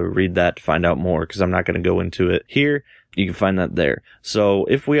like to read that to find out more, because I'm not going to go into it here, you can find that there. So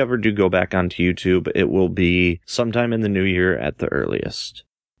if we ever do go back onto YouTube, it will be sometime in the new year at the earliest.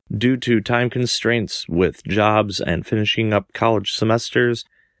 Due to time constraints with jobs and finishing up college semesters,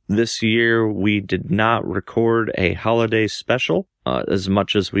 this year we did not record a holiday special as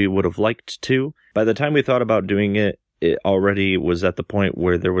much as we would have liked to. By the time we thought about doing it, it already was at the point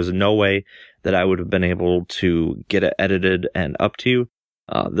where there was no way that I would have been able to get it edited and up to you.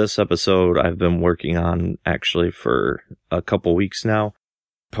 This episode I've been working on actually for a couple weeks now.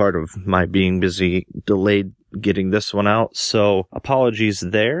 Part of my being busy delayed getting this one out, so apologies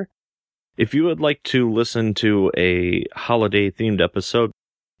there. If you would like to listen to a holiday-themed episode,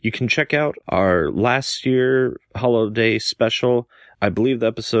 you can check out our last year holiday special. I believe the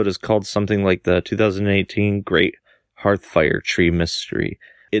episode is called something like the 2018 Great Hearthfire Tree Mystery.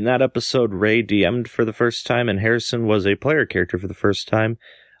 In that episode, Ray DM'd for the first time, and Harrison was a player character for the first time.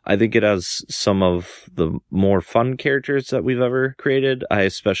 I think it has some of the more fun characters that we've ever created. I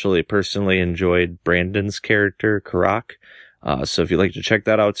especially personally enjoyed Brandon's character, Karak. So if you'd like to check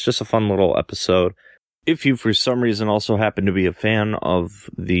that out, it's just a fun little episode. If you, for some reason, also happen to be a fan of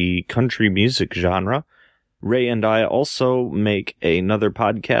the country music genre, Ray and I also make another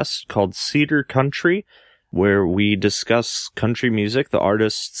podcast called Cedar Country. where we discuss country music, the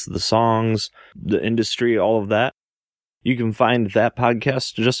artists, the songs, the industry, all of that. You can find that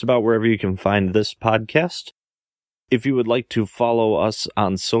podcast just about wherever you can find this podcast. If you would like to follow us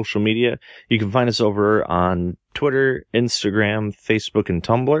on social media, you can find us over on Twitter, Instagram, Facebook, and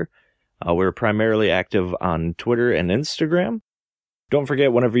Tumblr. We're primarily active on Twitter and Instagram. Don't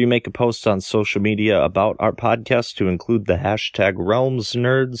forget, whenever you make a post on social media about our podcast, to include the hashtag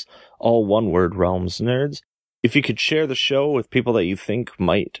RealmsNerds, all one word, RealmsNerds. If you could share the show with people that you think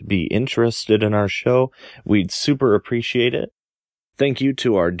might be interested in our show, we'd super appreciate it. Thank you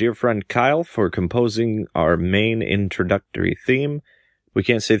to our dear friend Kyle for composing our main introductory theme. We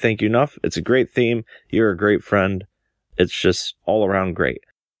can't say thank you enough. It's a great theme. You're a great friend. It's just all around great.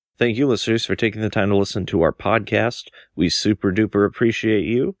 Thank you, listeners, for taking the time to listen to our podcast. We super duper appreciate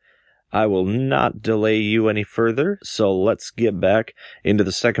you. I will not delay you any further, so let's get back into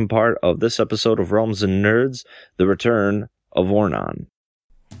the second part of this episode of Realms and Nerds, the return of Ornan.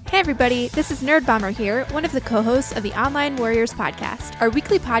 Hey everybody, this is Nerd Bomber here, one of the co-hosts of the Online Warriors podcast. Our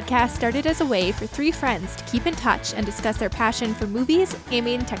weekly podcast started as a way for three friends to keep in touch and discuss their passion for movies,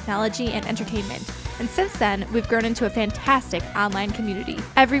 gaming, technology, and entertainment. And since then, we've grown into a fantastic online community.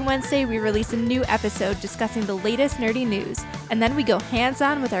 Every Wednesday, we release a new episode discussing the latest nerdy news, and then we go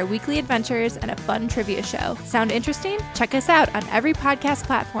hands-on with our weekly adventures and a fun trivia show. Sound interesting? Check us out on every podcast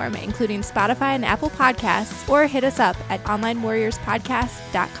platform, including Spotify and Apple Podcasts, or hit us up at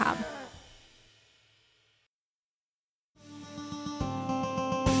onlinewarriorspodcast.com.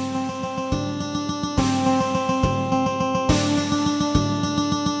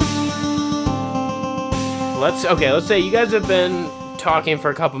 Let's say you guys have been talking for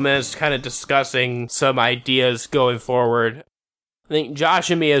a couple minutes, kind of discussing some ideas going forward. I think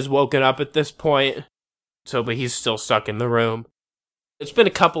Josh and me has woken up at this point, but he's still stuck in the room. It's been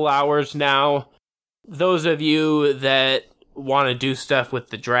a couple hours now. Those of you that want to do stuff with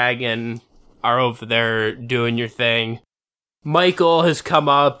the dragon are over there doing your thing. Michael has come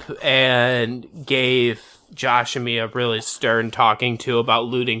up and gave Josh and me a really stern talking to about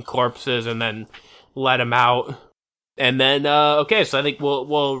looting corpses and then let him out. And then, so I think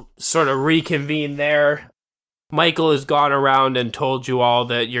we'll sort of reconvene there. Michael has gone around and told you all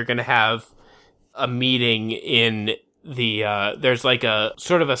that you're going to have a meeting in the, there's like a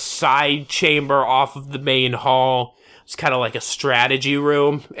sort of a side chamber off of the main hall. It's kind of like a strategy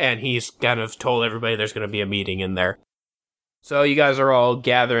room, and he's kind of told everybody there's going to be a meeting in there. So you guys are all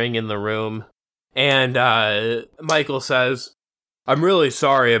gathering in the room, and Michael says, I'm really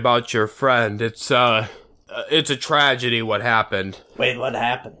sorry about your friend. It's a tragedy what happened. Wait, what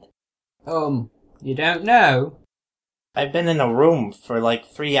happened? You don't know? I've been in a room for like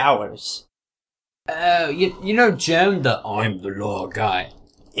 3 hours. Oh, you know Joan, the I'm the law guy?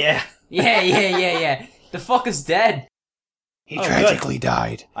 Yeah. Yeah. The fucker's dead. He tragically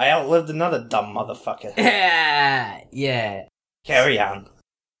died. I outlived another dumb motherfucker. Yeah. Carry on.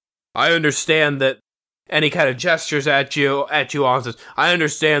 I understand that. And he kind of gestures at you all and says, I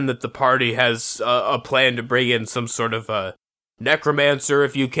understand that the party has a plan to bring in some sort of a necromancer,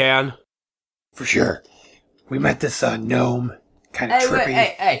 if you can. For sure. We met this gnome, kind of trippy.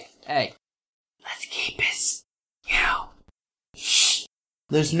 Hey. Let's keep this. Shh.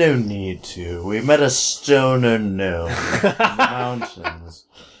 There's no need to. We met a stoner gnome in the mountains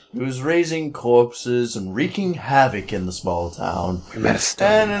who was raising corpses and wreaking havoc in the small town. We met a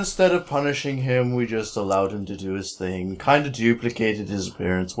stoner. And instead of punishing him, we just allowed him to do his thing, kind of duplicated his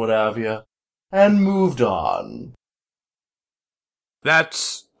appearance, what have you, and moved on.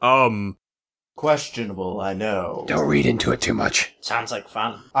 That's, questionable, I know. Don't read into it too much. Sounds like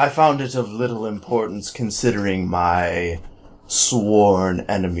fun. I found it of little importance considering my sworn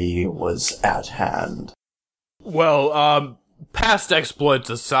enemy was at hand. Well, past exploits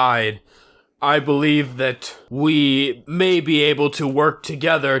aside, I believe that we may be able to work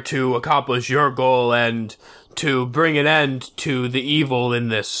together to accomplish your goal and to bring an end to the evil in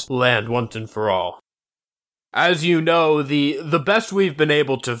this land once and for all. As you know, the best we've been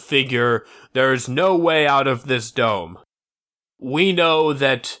able to figure, there's no way out of this dome. We know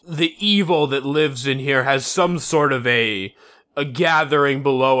that the evil that lives in here has some sort of a gathering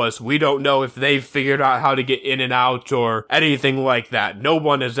below us. We don't know if they've figured out how to get in and out or anything like that. No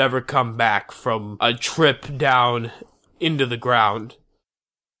one has ever come back from a trip down into the ground.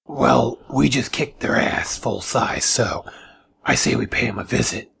 Well, we just kicked their ass full size, so I say we pay them a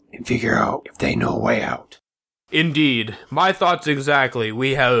visit and figure out if they know a way out. Indeed. My thoughts exactly.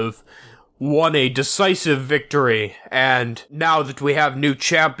 We have won a decisive victory, and now that we have new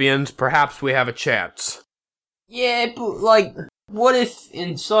champions, perhaps we have a chance. Yeah, but, What if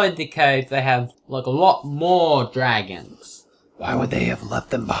inside the cave they have, like, a lot more dragons? Why would they have left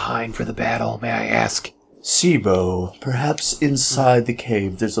them behind for the battle, may I ask? Sibo, perhaps inside the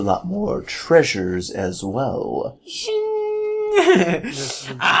cave there's a lot more treasures as well.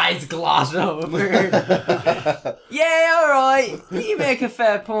 Eyes gloss over. Yeah, alright. You make a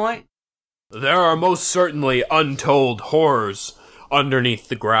fair point. There are most certainly untold horrors underneath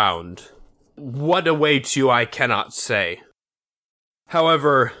the ground. What awaits you, I cannot say.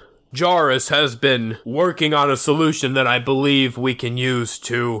 However, Jarus has been working on a solution that I believe we can use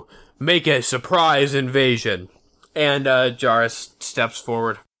to make a surprise invasion. And Jarus steps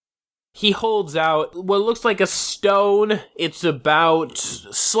forward. He holds out what looks like a stone. It's about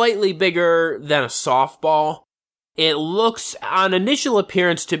slightly bigger than a softball. It looks, on initial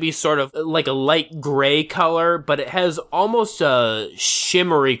appearance, to be sort of like a light gray color, but it has almost a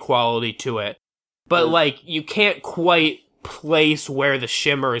shimmery quality to it. But, like, you can't quite place where the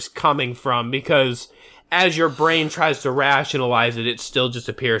shimmer is coming from, because as your brain tries to rationalize it, it still just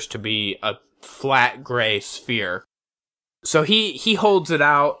appears to be a flat gray sphere. So he holds it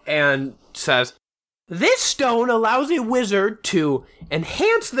out and says, "This stone allows a wizard to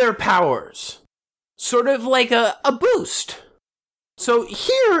enhance their powers. Sort of like a boost. So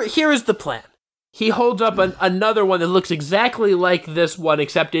here is the plan." He holds up another one that looks exactly like this one,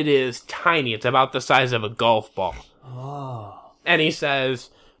 except it is tiny. It's about the size of a golf ball. Oh. And he says,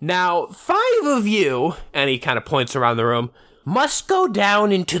 "Now, 5 of you," and he kind of points around the room, "must go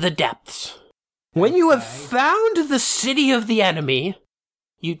down into the depths. When you have found the city of the enemy,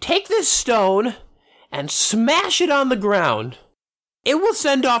 you take this stone and smash it on the ground. It will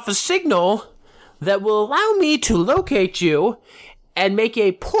send off a signal that will allow me to locate you and make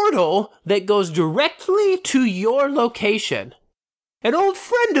a portal that goes directly to your location. An old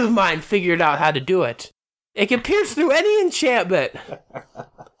friend of mine figured out how to do it. It can pierce through any enchantment."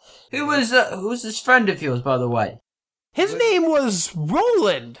 Who's this friend of yours, by the way? His name was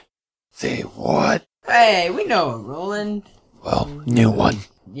Roland. Say what? Hey, we know Roland. Well, new one.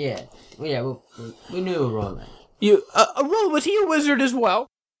 Yeah, we knew Roland. Roland, was he a wizard as well?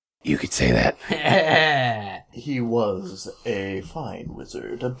 You could say that. He was a fine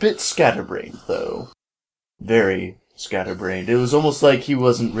wizard. A bit scatterbrained, though. Very scatterbrained. It was almost like he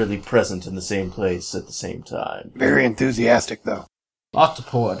wasn't really present in the same place at the same time. Very enthusiastic, though. Lots of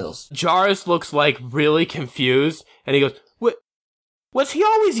portals. Jarus looks like really confused, and he goes, "What? Was he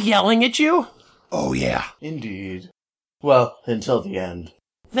always yelling at you?" Oh, yeah. Indeed. Well, until the end.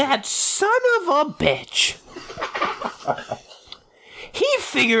 "That son of a bitch. He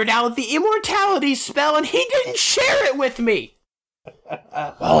figured out the immortality spell and he didn't share it with me."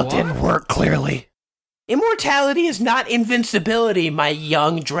 Well, it didn't work, clearly. "Immortality is not invincibility, my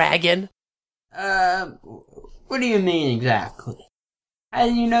young dragon." What do you mean exactly? How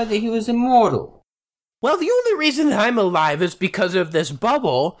do you know that he was immortal? "Well, the only reason that I'm alive is because of this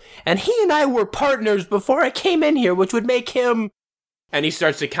bubble, and he and I were partners before I came in here, which would make him..." And he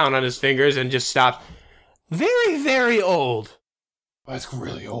starts to count on his fingers and just stops. "Very, very old." That's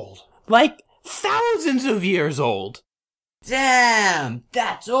really old. Like thousands of years old. Damn,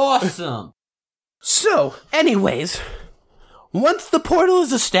 that's awesome. So, anyways, once the portal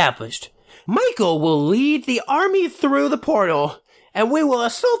is established, Michael will lead the army through the portal, and we will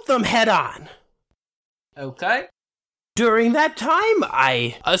assault them head on. Okay. During that time,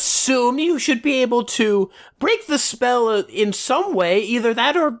 I assume you should be able to break the spell in some way, either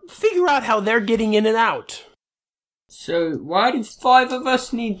that or figure out how they're getting in and out. So, why do 5 of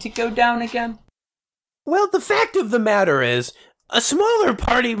us need to go down again? Well, the fact of the matter is, a smaller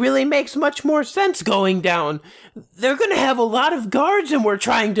party really makes much more sense going down. They're gonna have a lot of guards and we're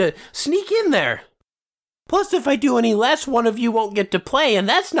trying to sneak in there. Plus, if I do any less, one of you won't get to play, and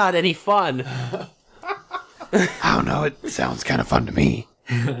that's not any fun. I don't know, it sounds kind of fun to me.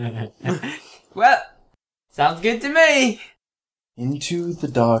 Well, sounds good to me. Into the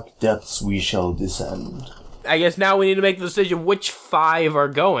dark depths we shall descend. I guess now we need to make the decision which 5 are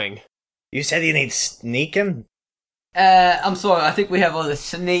going. You said you need sneaking? I'm sorry, I think we have all the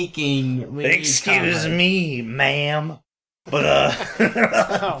sneaking. Excuse me, ma'am. But,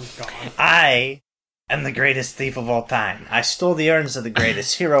 Oh, God. I am the greatest thief of all time. I stole the urns of the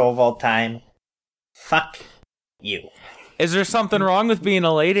greatest hero of all time. Fuck you. Is there something wrong with being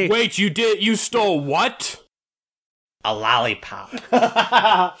a lady? Wait, you stole what? A lollipop.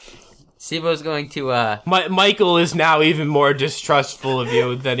 Sibo's going to, Michael is now even more distrustful of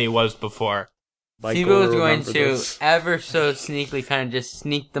you than he was before. Sibo's going to ever so sneakily kind of just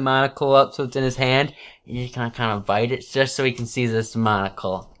sneak the monocle up so it's in his hand, and he's gonna kind of bite it just so he can see this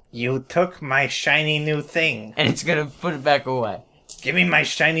monocle. You took my shiny new thing. And it's gonna put it back away. Give me my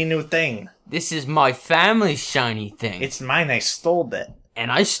shiny new thing. This is my family's shiny thing. It's mine, I stole it.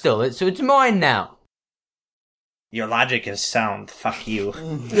 And I stole it, so it's mine now. Your logic is sound. Fuck you.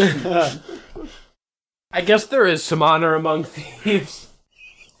 I guess there is some honor among thieves.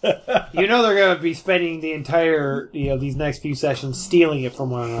 You know they're going to be spending the entire, these next few sessions stealing it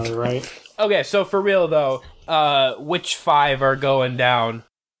from one another, right? Okay, so for real though, which 5 are going down?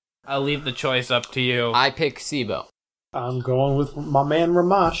 I'll leave the choice up to you. I pick Sibo. I'm going with my man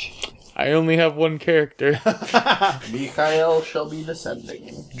Ramash. I only have one character. Mikhail shall be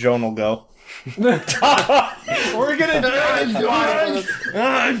descending. Joan will go. We're gonna do it.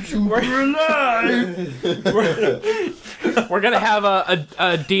 I'm super alive. We're gonna have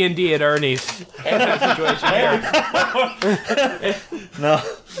a D&D at Ernie's situation here. No.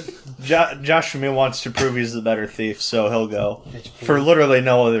 Josh from me wants to prove he's the better thief, so he'll go. For literally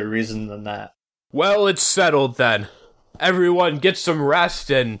no other reason than that. Well, it's settled then. Everyone get some rest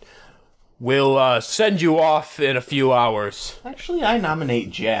and we'll send you off in a few hours. Actually, I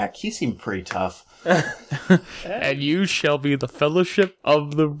nominate Jack. He seemed pretty tough. And you shall be the Fellowship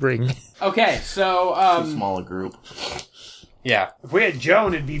of the Ring. Okay, so Too small a group. Yeah. If we had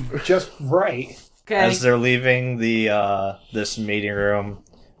Joan, it'd be just right. Okay. As they're leaving the this meeting room,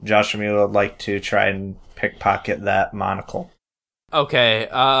 Josh and me would like to try and pickpocket that monocle. Okay,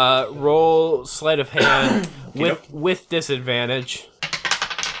 roll sleight of hand with disadvantage.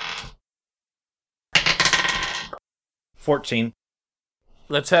 14.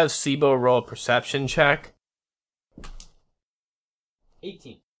 Let's have Sibo roll a perception check.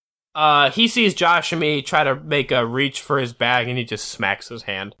 18. He sees Josh and me try to make a reach for his bag, and he just smacks his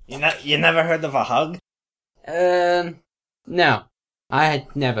hand. You never heard of a hug? No. I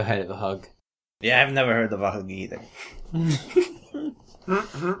had never heard of a hug. Yeah, I've never heard of a hug either.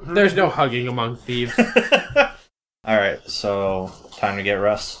 There's no hugging among thieves. Alright, so time to get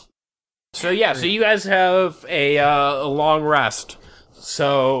rest. So yeah, so you guys have a long rest.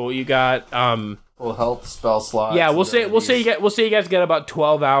 So you got Full health, spell slots. yeah, we'll say you guys get about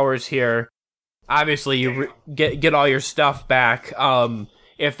 12 hours here. Obviously, you get all your stuff back.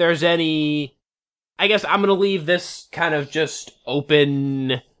 If there's any, I guess I'm gonna leave this kind of just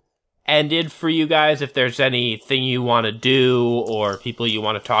open-ended for you guys. If there's anything you want to do or people you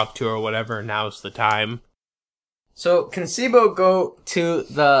want to talk to or whatever, now's the time. So, can Sibo go to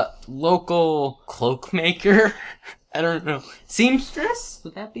the local cloak maker? I don't know. Seamstress?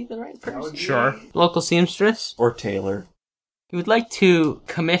 Would that be the right person? Sure. Local seamstress? Or tailor. He would like to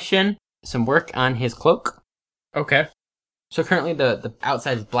commission some work on his cloak. Okay. So currently the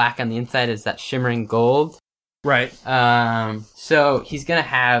outside is black, on the inside is that shimmering gold. Right. So he's gonna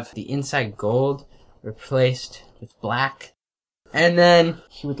have the inside gold replaced with black. And then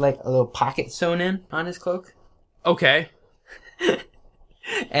he would like a little pocket sewn in on his cloak. Okay.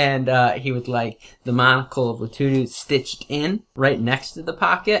 And he would like the monocle of Latudu stitched in right next to the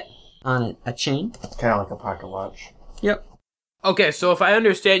pocket on a chain. Kind of like a pocket watch. Yep. Okay, so if I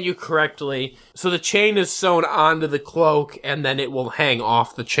understand you correctly, so the chain is sewn onto the cloak and then it will hang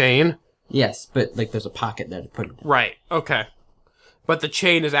off the chain? Yes, but like there's a pocket there to put it in. Right, okay. But the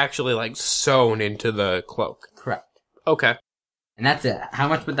chain is actually like sewn into the cloak. Correct. Okay. And that's it. How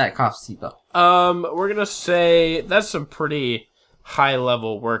much would that cost, Sibo? We're gonna say that's some pretty high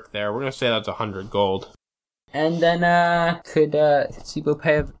level work there. We're gonna say that's 100 gold. And then, could Sibo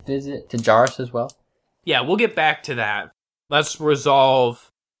pay a visit to Jarvis as well? Yeah, we'll get back to that. Let's resolve.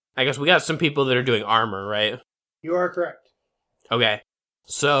 I guess we got some people that are doing armor, right? You are correct. Okay.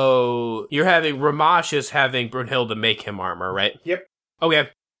 So you're having Ramash is having Brunhilde make him armor, right? Yep. Okay.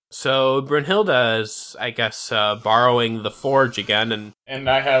 So Brunhilde is, I guess, borrowing the forge again, And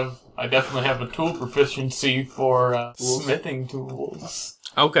I definitely have a tool proficiency for smithing tools.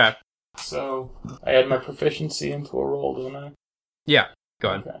 Okay. So I had my proficiency into a roll, didn't I? Yeah.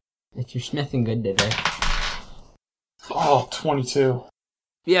 Go ahead. Okay. If you're smithing good today. Oh, 22.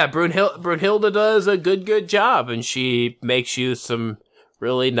 Yeah, Brunhilde does a good job, and she makes you some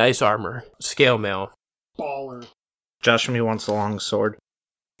really nice armor. Scale mail. Baller. Josh and me wants a long sword.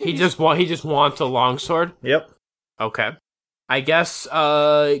 He just wants a longsword? Yep. Okay. I guess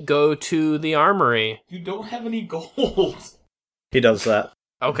go to the armory. You don't have any gold. He does that.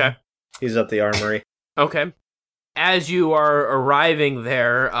 Okay. He's at the armory. Okay. As you are arriving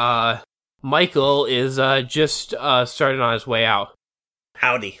there, Michael is just starting on his way out.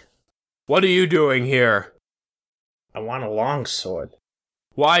 Howdy. What are you doing here? I want a long sword.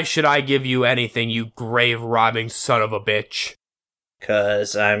 Why should I give you anything, you grave-robbing son of a bitch?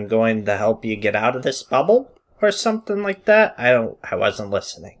 'Cause I'm going to help you get out of this bubble? Or something like that? I wasn't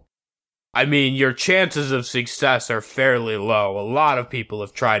listening. I mean, your chances of success are fairly low. A lot of people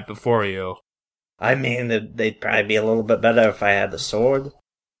have tried before you. I mean, they'd probably be a little bit better if I had a sword.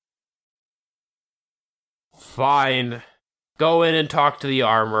 Fine. Go in and talk to the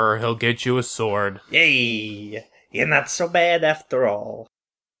armorer. He'll get you a sword. Yay! You're not so bad after all.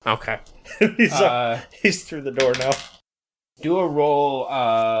 Okay. He's through the door now. Do a roll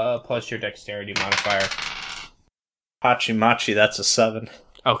plus your dexterity modifier. Hachi-machi, that's a 7.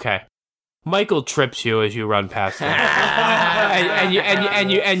 Okay. Michael trips you as you run past him,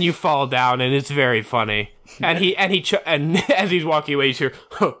 and you fall down, and it's very funny. And as he's walking away, you hear,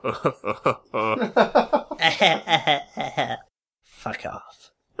 Fuck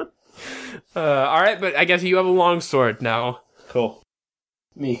off. all right, but I guess you have a long sword now. Cool.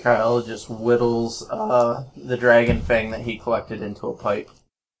 Mikhail just whittles the dragon fang that he collected into a pipe.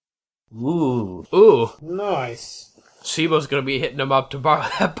 Ooh. Nice. Sibo's gonna be hitting him up to borrow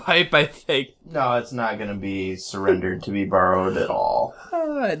that pipe, I think. No, it's not going to be surrendered to be borrowed at all.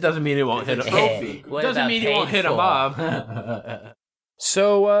 It doesn't mean he won't hit him. Trophy. Doesn't mean he won't hit him up.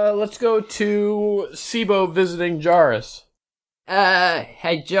 So let's go to Sibo visiting Jairus.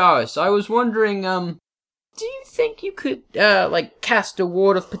 Hey Jairus, I was wondering, do you think you could, cast a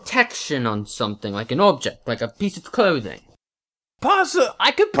ward of protection on something, like an object, like a piece of clothing?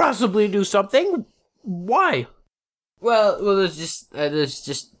 I could possibly do something. Why? Well, there's just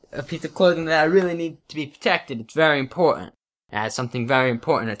a piece of clothing that I really need to be protected. It's very important. It has something very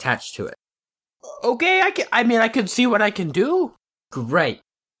important attached to it. Okay, I could see what I can do. Great.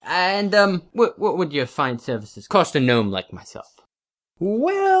 And, what would your fine services cost a gnome like myself?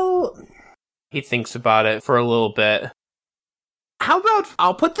 Well, he thinks about it for a little bit. How about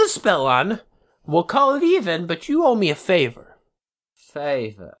I'll put the spell on, we'll call it even, but you owe me a favor.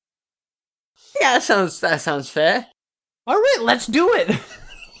 Favor? Yeah, that sounds fair. Alright, let's do it!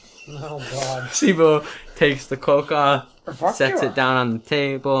 Oh, God. Sibo takes the cloak off, sets it down on the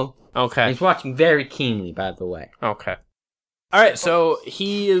table. Okay. He's watching very keenly, by the way. Okay. Alright, so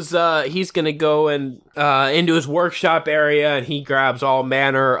he's gonna go into his workshop area, and he grabs all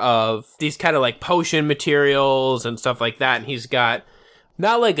manner of these kind of like potion materials and stuff like that, and he's got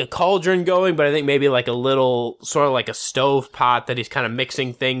not like a cauldron going, but I think maybe like a little, sort of like a stove pot that he's kind of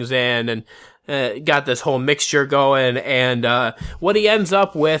mixing things in, and got this whole mixture going, and what he ends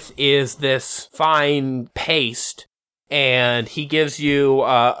up with is this fine paste, and he gives you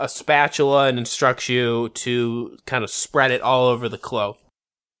a spatula and instructs you to kind of spread it all over the cloak.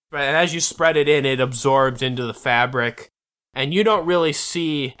 And as you spread it in, it absorbs into the fabric, and you don't really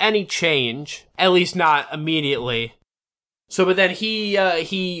see any change, at least not immediately. So, but then he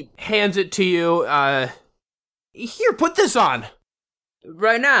hands it to you, here, put this on.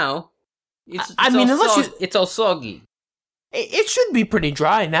 Right now? It's all soggy. It should be pretty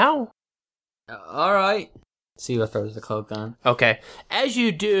dry now. Alright. Sibo throws the cloak on. Okay. As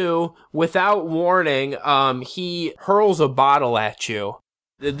you do, without warning, he hurls a bottle at you.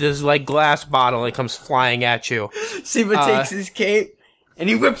 This like glass bottle, it comes flying at you. Sibo takes his cape and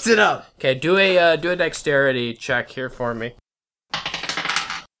he whips it up. Okay, do a dexterity check here for me.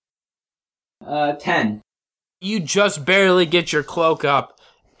 10. You just barely get your cloak up,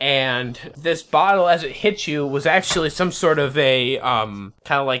 and this bottle, as it hits you, was actually some sort of a, kind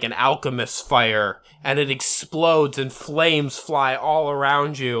of like an alchemist's fire, and it explodes and flames fly all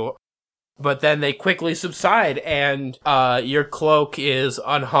around you. But then they quickly subside, and your cloak is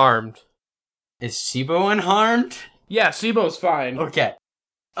unharmed. Is Sibo unharmed? Yeah, Sibo's fine. Okay.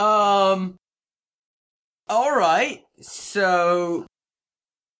 Alright. So,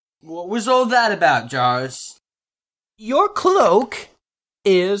 what was all that about, Jairus? Your cloak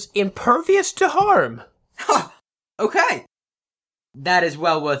is impervious to harm. Ha! Okay. That is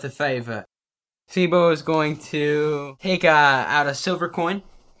well worth a favor. Sibo is going to take out a silver coin.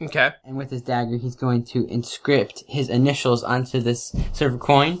 Okay. And with his dagger, he's going to inscript his initials onto this silver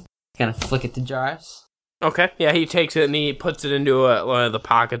coin. He's going to flick it to Jairus. Okay. Yeah, he takes it and he puts it into one of the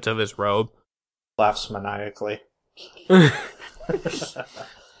pockets of his robe. Laughs maniacally.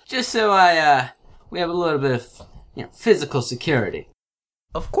 Just so we have a little bit of, physical security.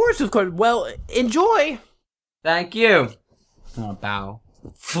 Of course. Well, enjoy. Thank you. I'm gonna bow.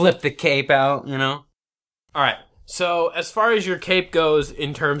 Flip the cape out, Alright. So, as far as your cape goes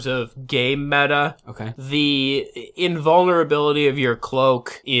in terms of game meta, okay, the invulnerability of your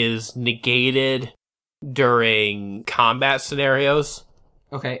cloak is negated during combat scenarios.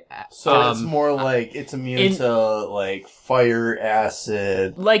 Okay. So it's more like it's immune to like fire,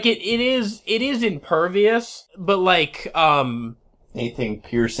 acid. Like it is impervious, but like anything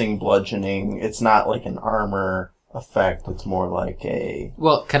piercing, bludgeoning. It's not like an armor effect. It's more like a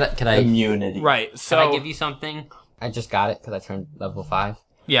Well, could I immunity. Right. So can I give you something? I just got it because I turned level 5.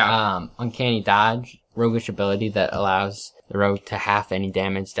 Yeah. Uncanny Dodge, roguish ability that allows the rogue to half any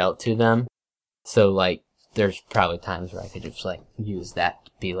damage dealt to them. So, like, there's probably times where I could just, like, use that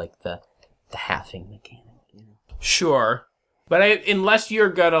to be, like, the halving mechanic. You know? Sure. But unless you're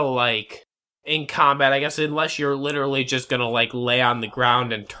gonna, like, in combat, I guess, unless you're literally just gonna, like, lay on the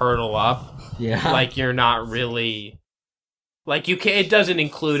ground and turtle up. Yeah. Like, you're not really... Like, you can't... It doesn't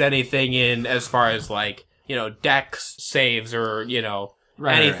include anything in as far as, like, you know, dex saves or, you know,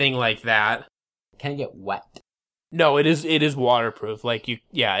 anything like that. Can it get wet? No, it is waterproof. Like,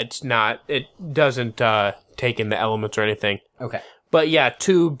 it's not... It doesn't take in the elements or anything. Okay. But yeah,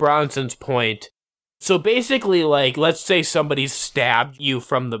 to Bronson's point, so basically, like, let's say somebody stabbed you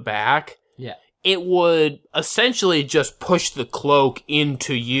from the back. Yeah. It would essentially just push the cloak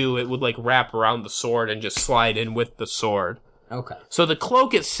into you. It would, like, wrap around the sword and just slide in with the sword. Okay. So the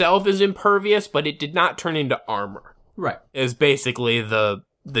cloak itself is impervious, but it did not turn into armor. Right. Is basically the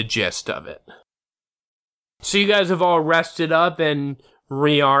gist of it. So you guys have all rested up and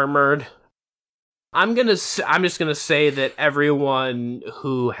re-armored. I'm just gonna say that everyone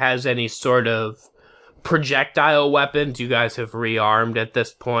who has any sort of projectile weapons, you guys have rearmed at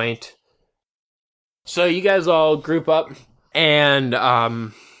this point. So you guys all group up, and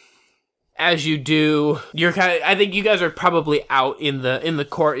as you do, I think you guys are probably out in the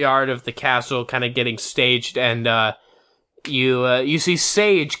courtyard of the castle, kind of getting staged, and you see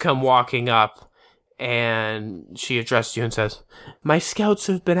Sage come walking up. And she addressed you and says, "My scouts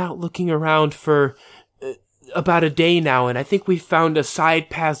have been out looking around for about a day now, and I think we found a side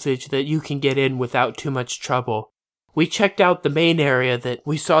passage that you can get in without too much trouble. We checked out the main area that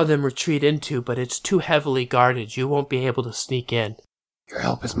we saw them retreat into, but it's too heavily guarded. You won't be able to sneak in." Your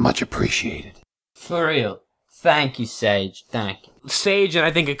help is much appreciated. For real. Thank you, Sage. Thank you. Sage and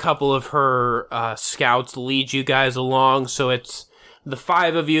I think a couple of her scouts lead you guys along, so it's the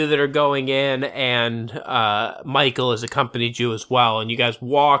 5 of you that are going in, and Michael has accompanied you as well, and you guys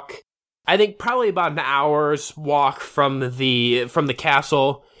walk, I think probably about an hour's walk from the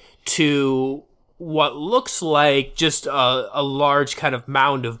castle to what looks like just a large kind of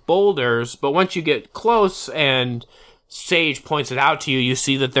mound of boulders, but once you get close and Sage points it out to you, you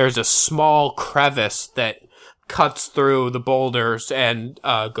see that there's a small crevice that cuts through the boulders and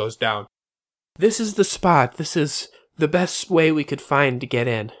goes down. "This is the spot. This is the best way we could find to get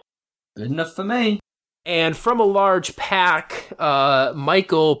in." Good enough for me. And from a large pack,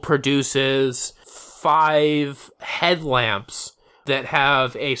 Michael produces 5 headlamps that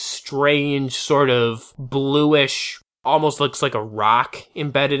have a strange sort of bluish, almost looks like a rock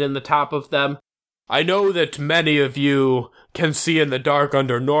embedded in the top of them. "I know that many of you can see in the dark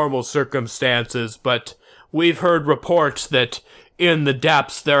under normal circumstances, but we've heard reports that in the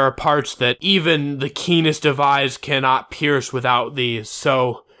depths, there are parts that even the keenest of eyes cannot pierce without these,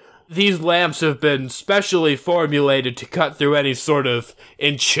 so these lamps have been specially formulated to cut through any sort of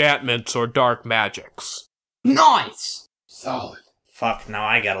enchantments or dark magics." Nice! Solid. Fuck, now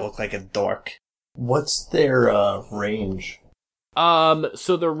I gotta look like a dork. What's their range?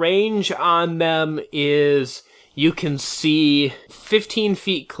 So the range on them is you can see 15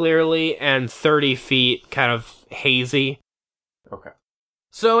 feet clearly and 30 feet kind of hazy. Okay.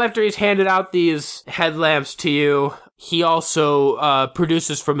 So after he's handed out these headlamps to you, he also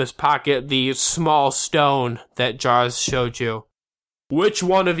produces from his pocket the small stone that Jaws showed you. "Which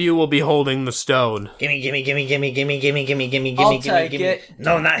one of you will be holding the stone?" Gimme. I'll take it.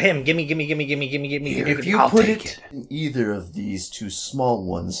 No, not him. Gimme. If you put it in either of these 2 small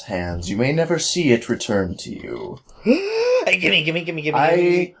ones' hands, you may never see it return to you. Hey, gimme.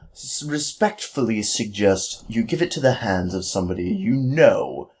 I respectfully suggest you give it to the hands of somebody you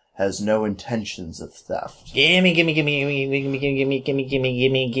know has no intentions of theft. Gimme the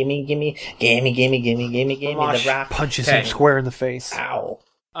rock. Punches him square in the face. Ow.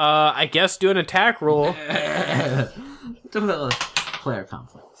 I guess do an attack roll. Player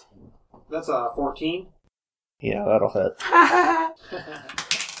conflict. That's a 14. Yeah, that'll hit.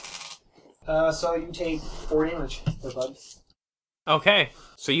 So you take 4 damage, there, bud. Okay,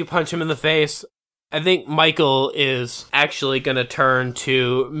 so you punch him in the face. I think Michael is actually going to turn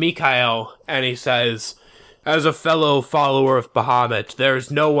to Mikhail, and he says, "As a fellow follower of Bahamut, there is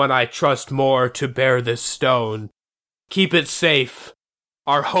no one I trust more to bear this stone. Keep it safe.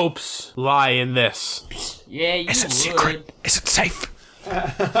 Our hopes lie in this." Yeah, you Is it secret? Is it safe?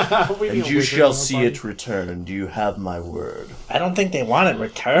 And you shall see it returned. You have my word. I don't think they want it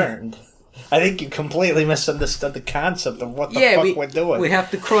returned. I think you completely misunderstood the concept of what the Yeah, fuck we're doing. We have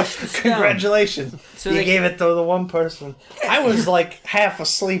to crush the stone. Congratulations. So you they- gave it to the one person. I was like half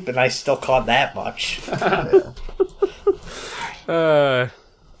asleep and I still caught that much.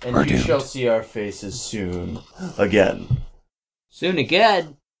 And We're you doomed. shall see our faces soon. Again. Soon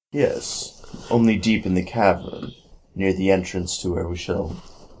again. Yes. Only deep in the cavern, near the entrance to where we shall,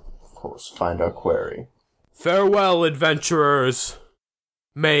 of course, find our quarry. Farewell, adventurers.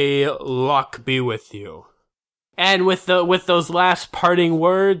 May luck be with you. And with those last parting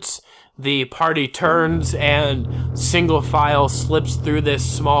words, the party turns and single file slips through this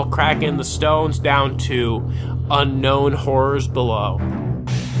small crack in the stones down to unknown horrors below.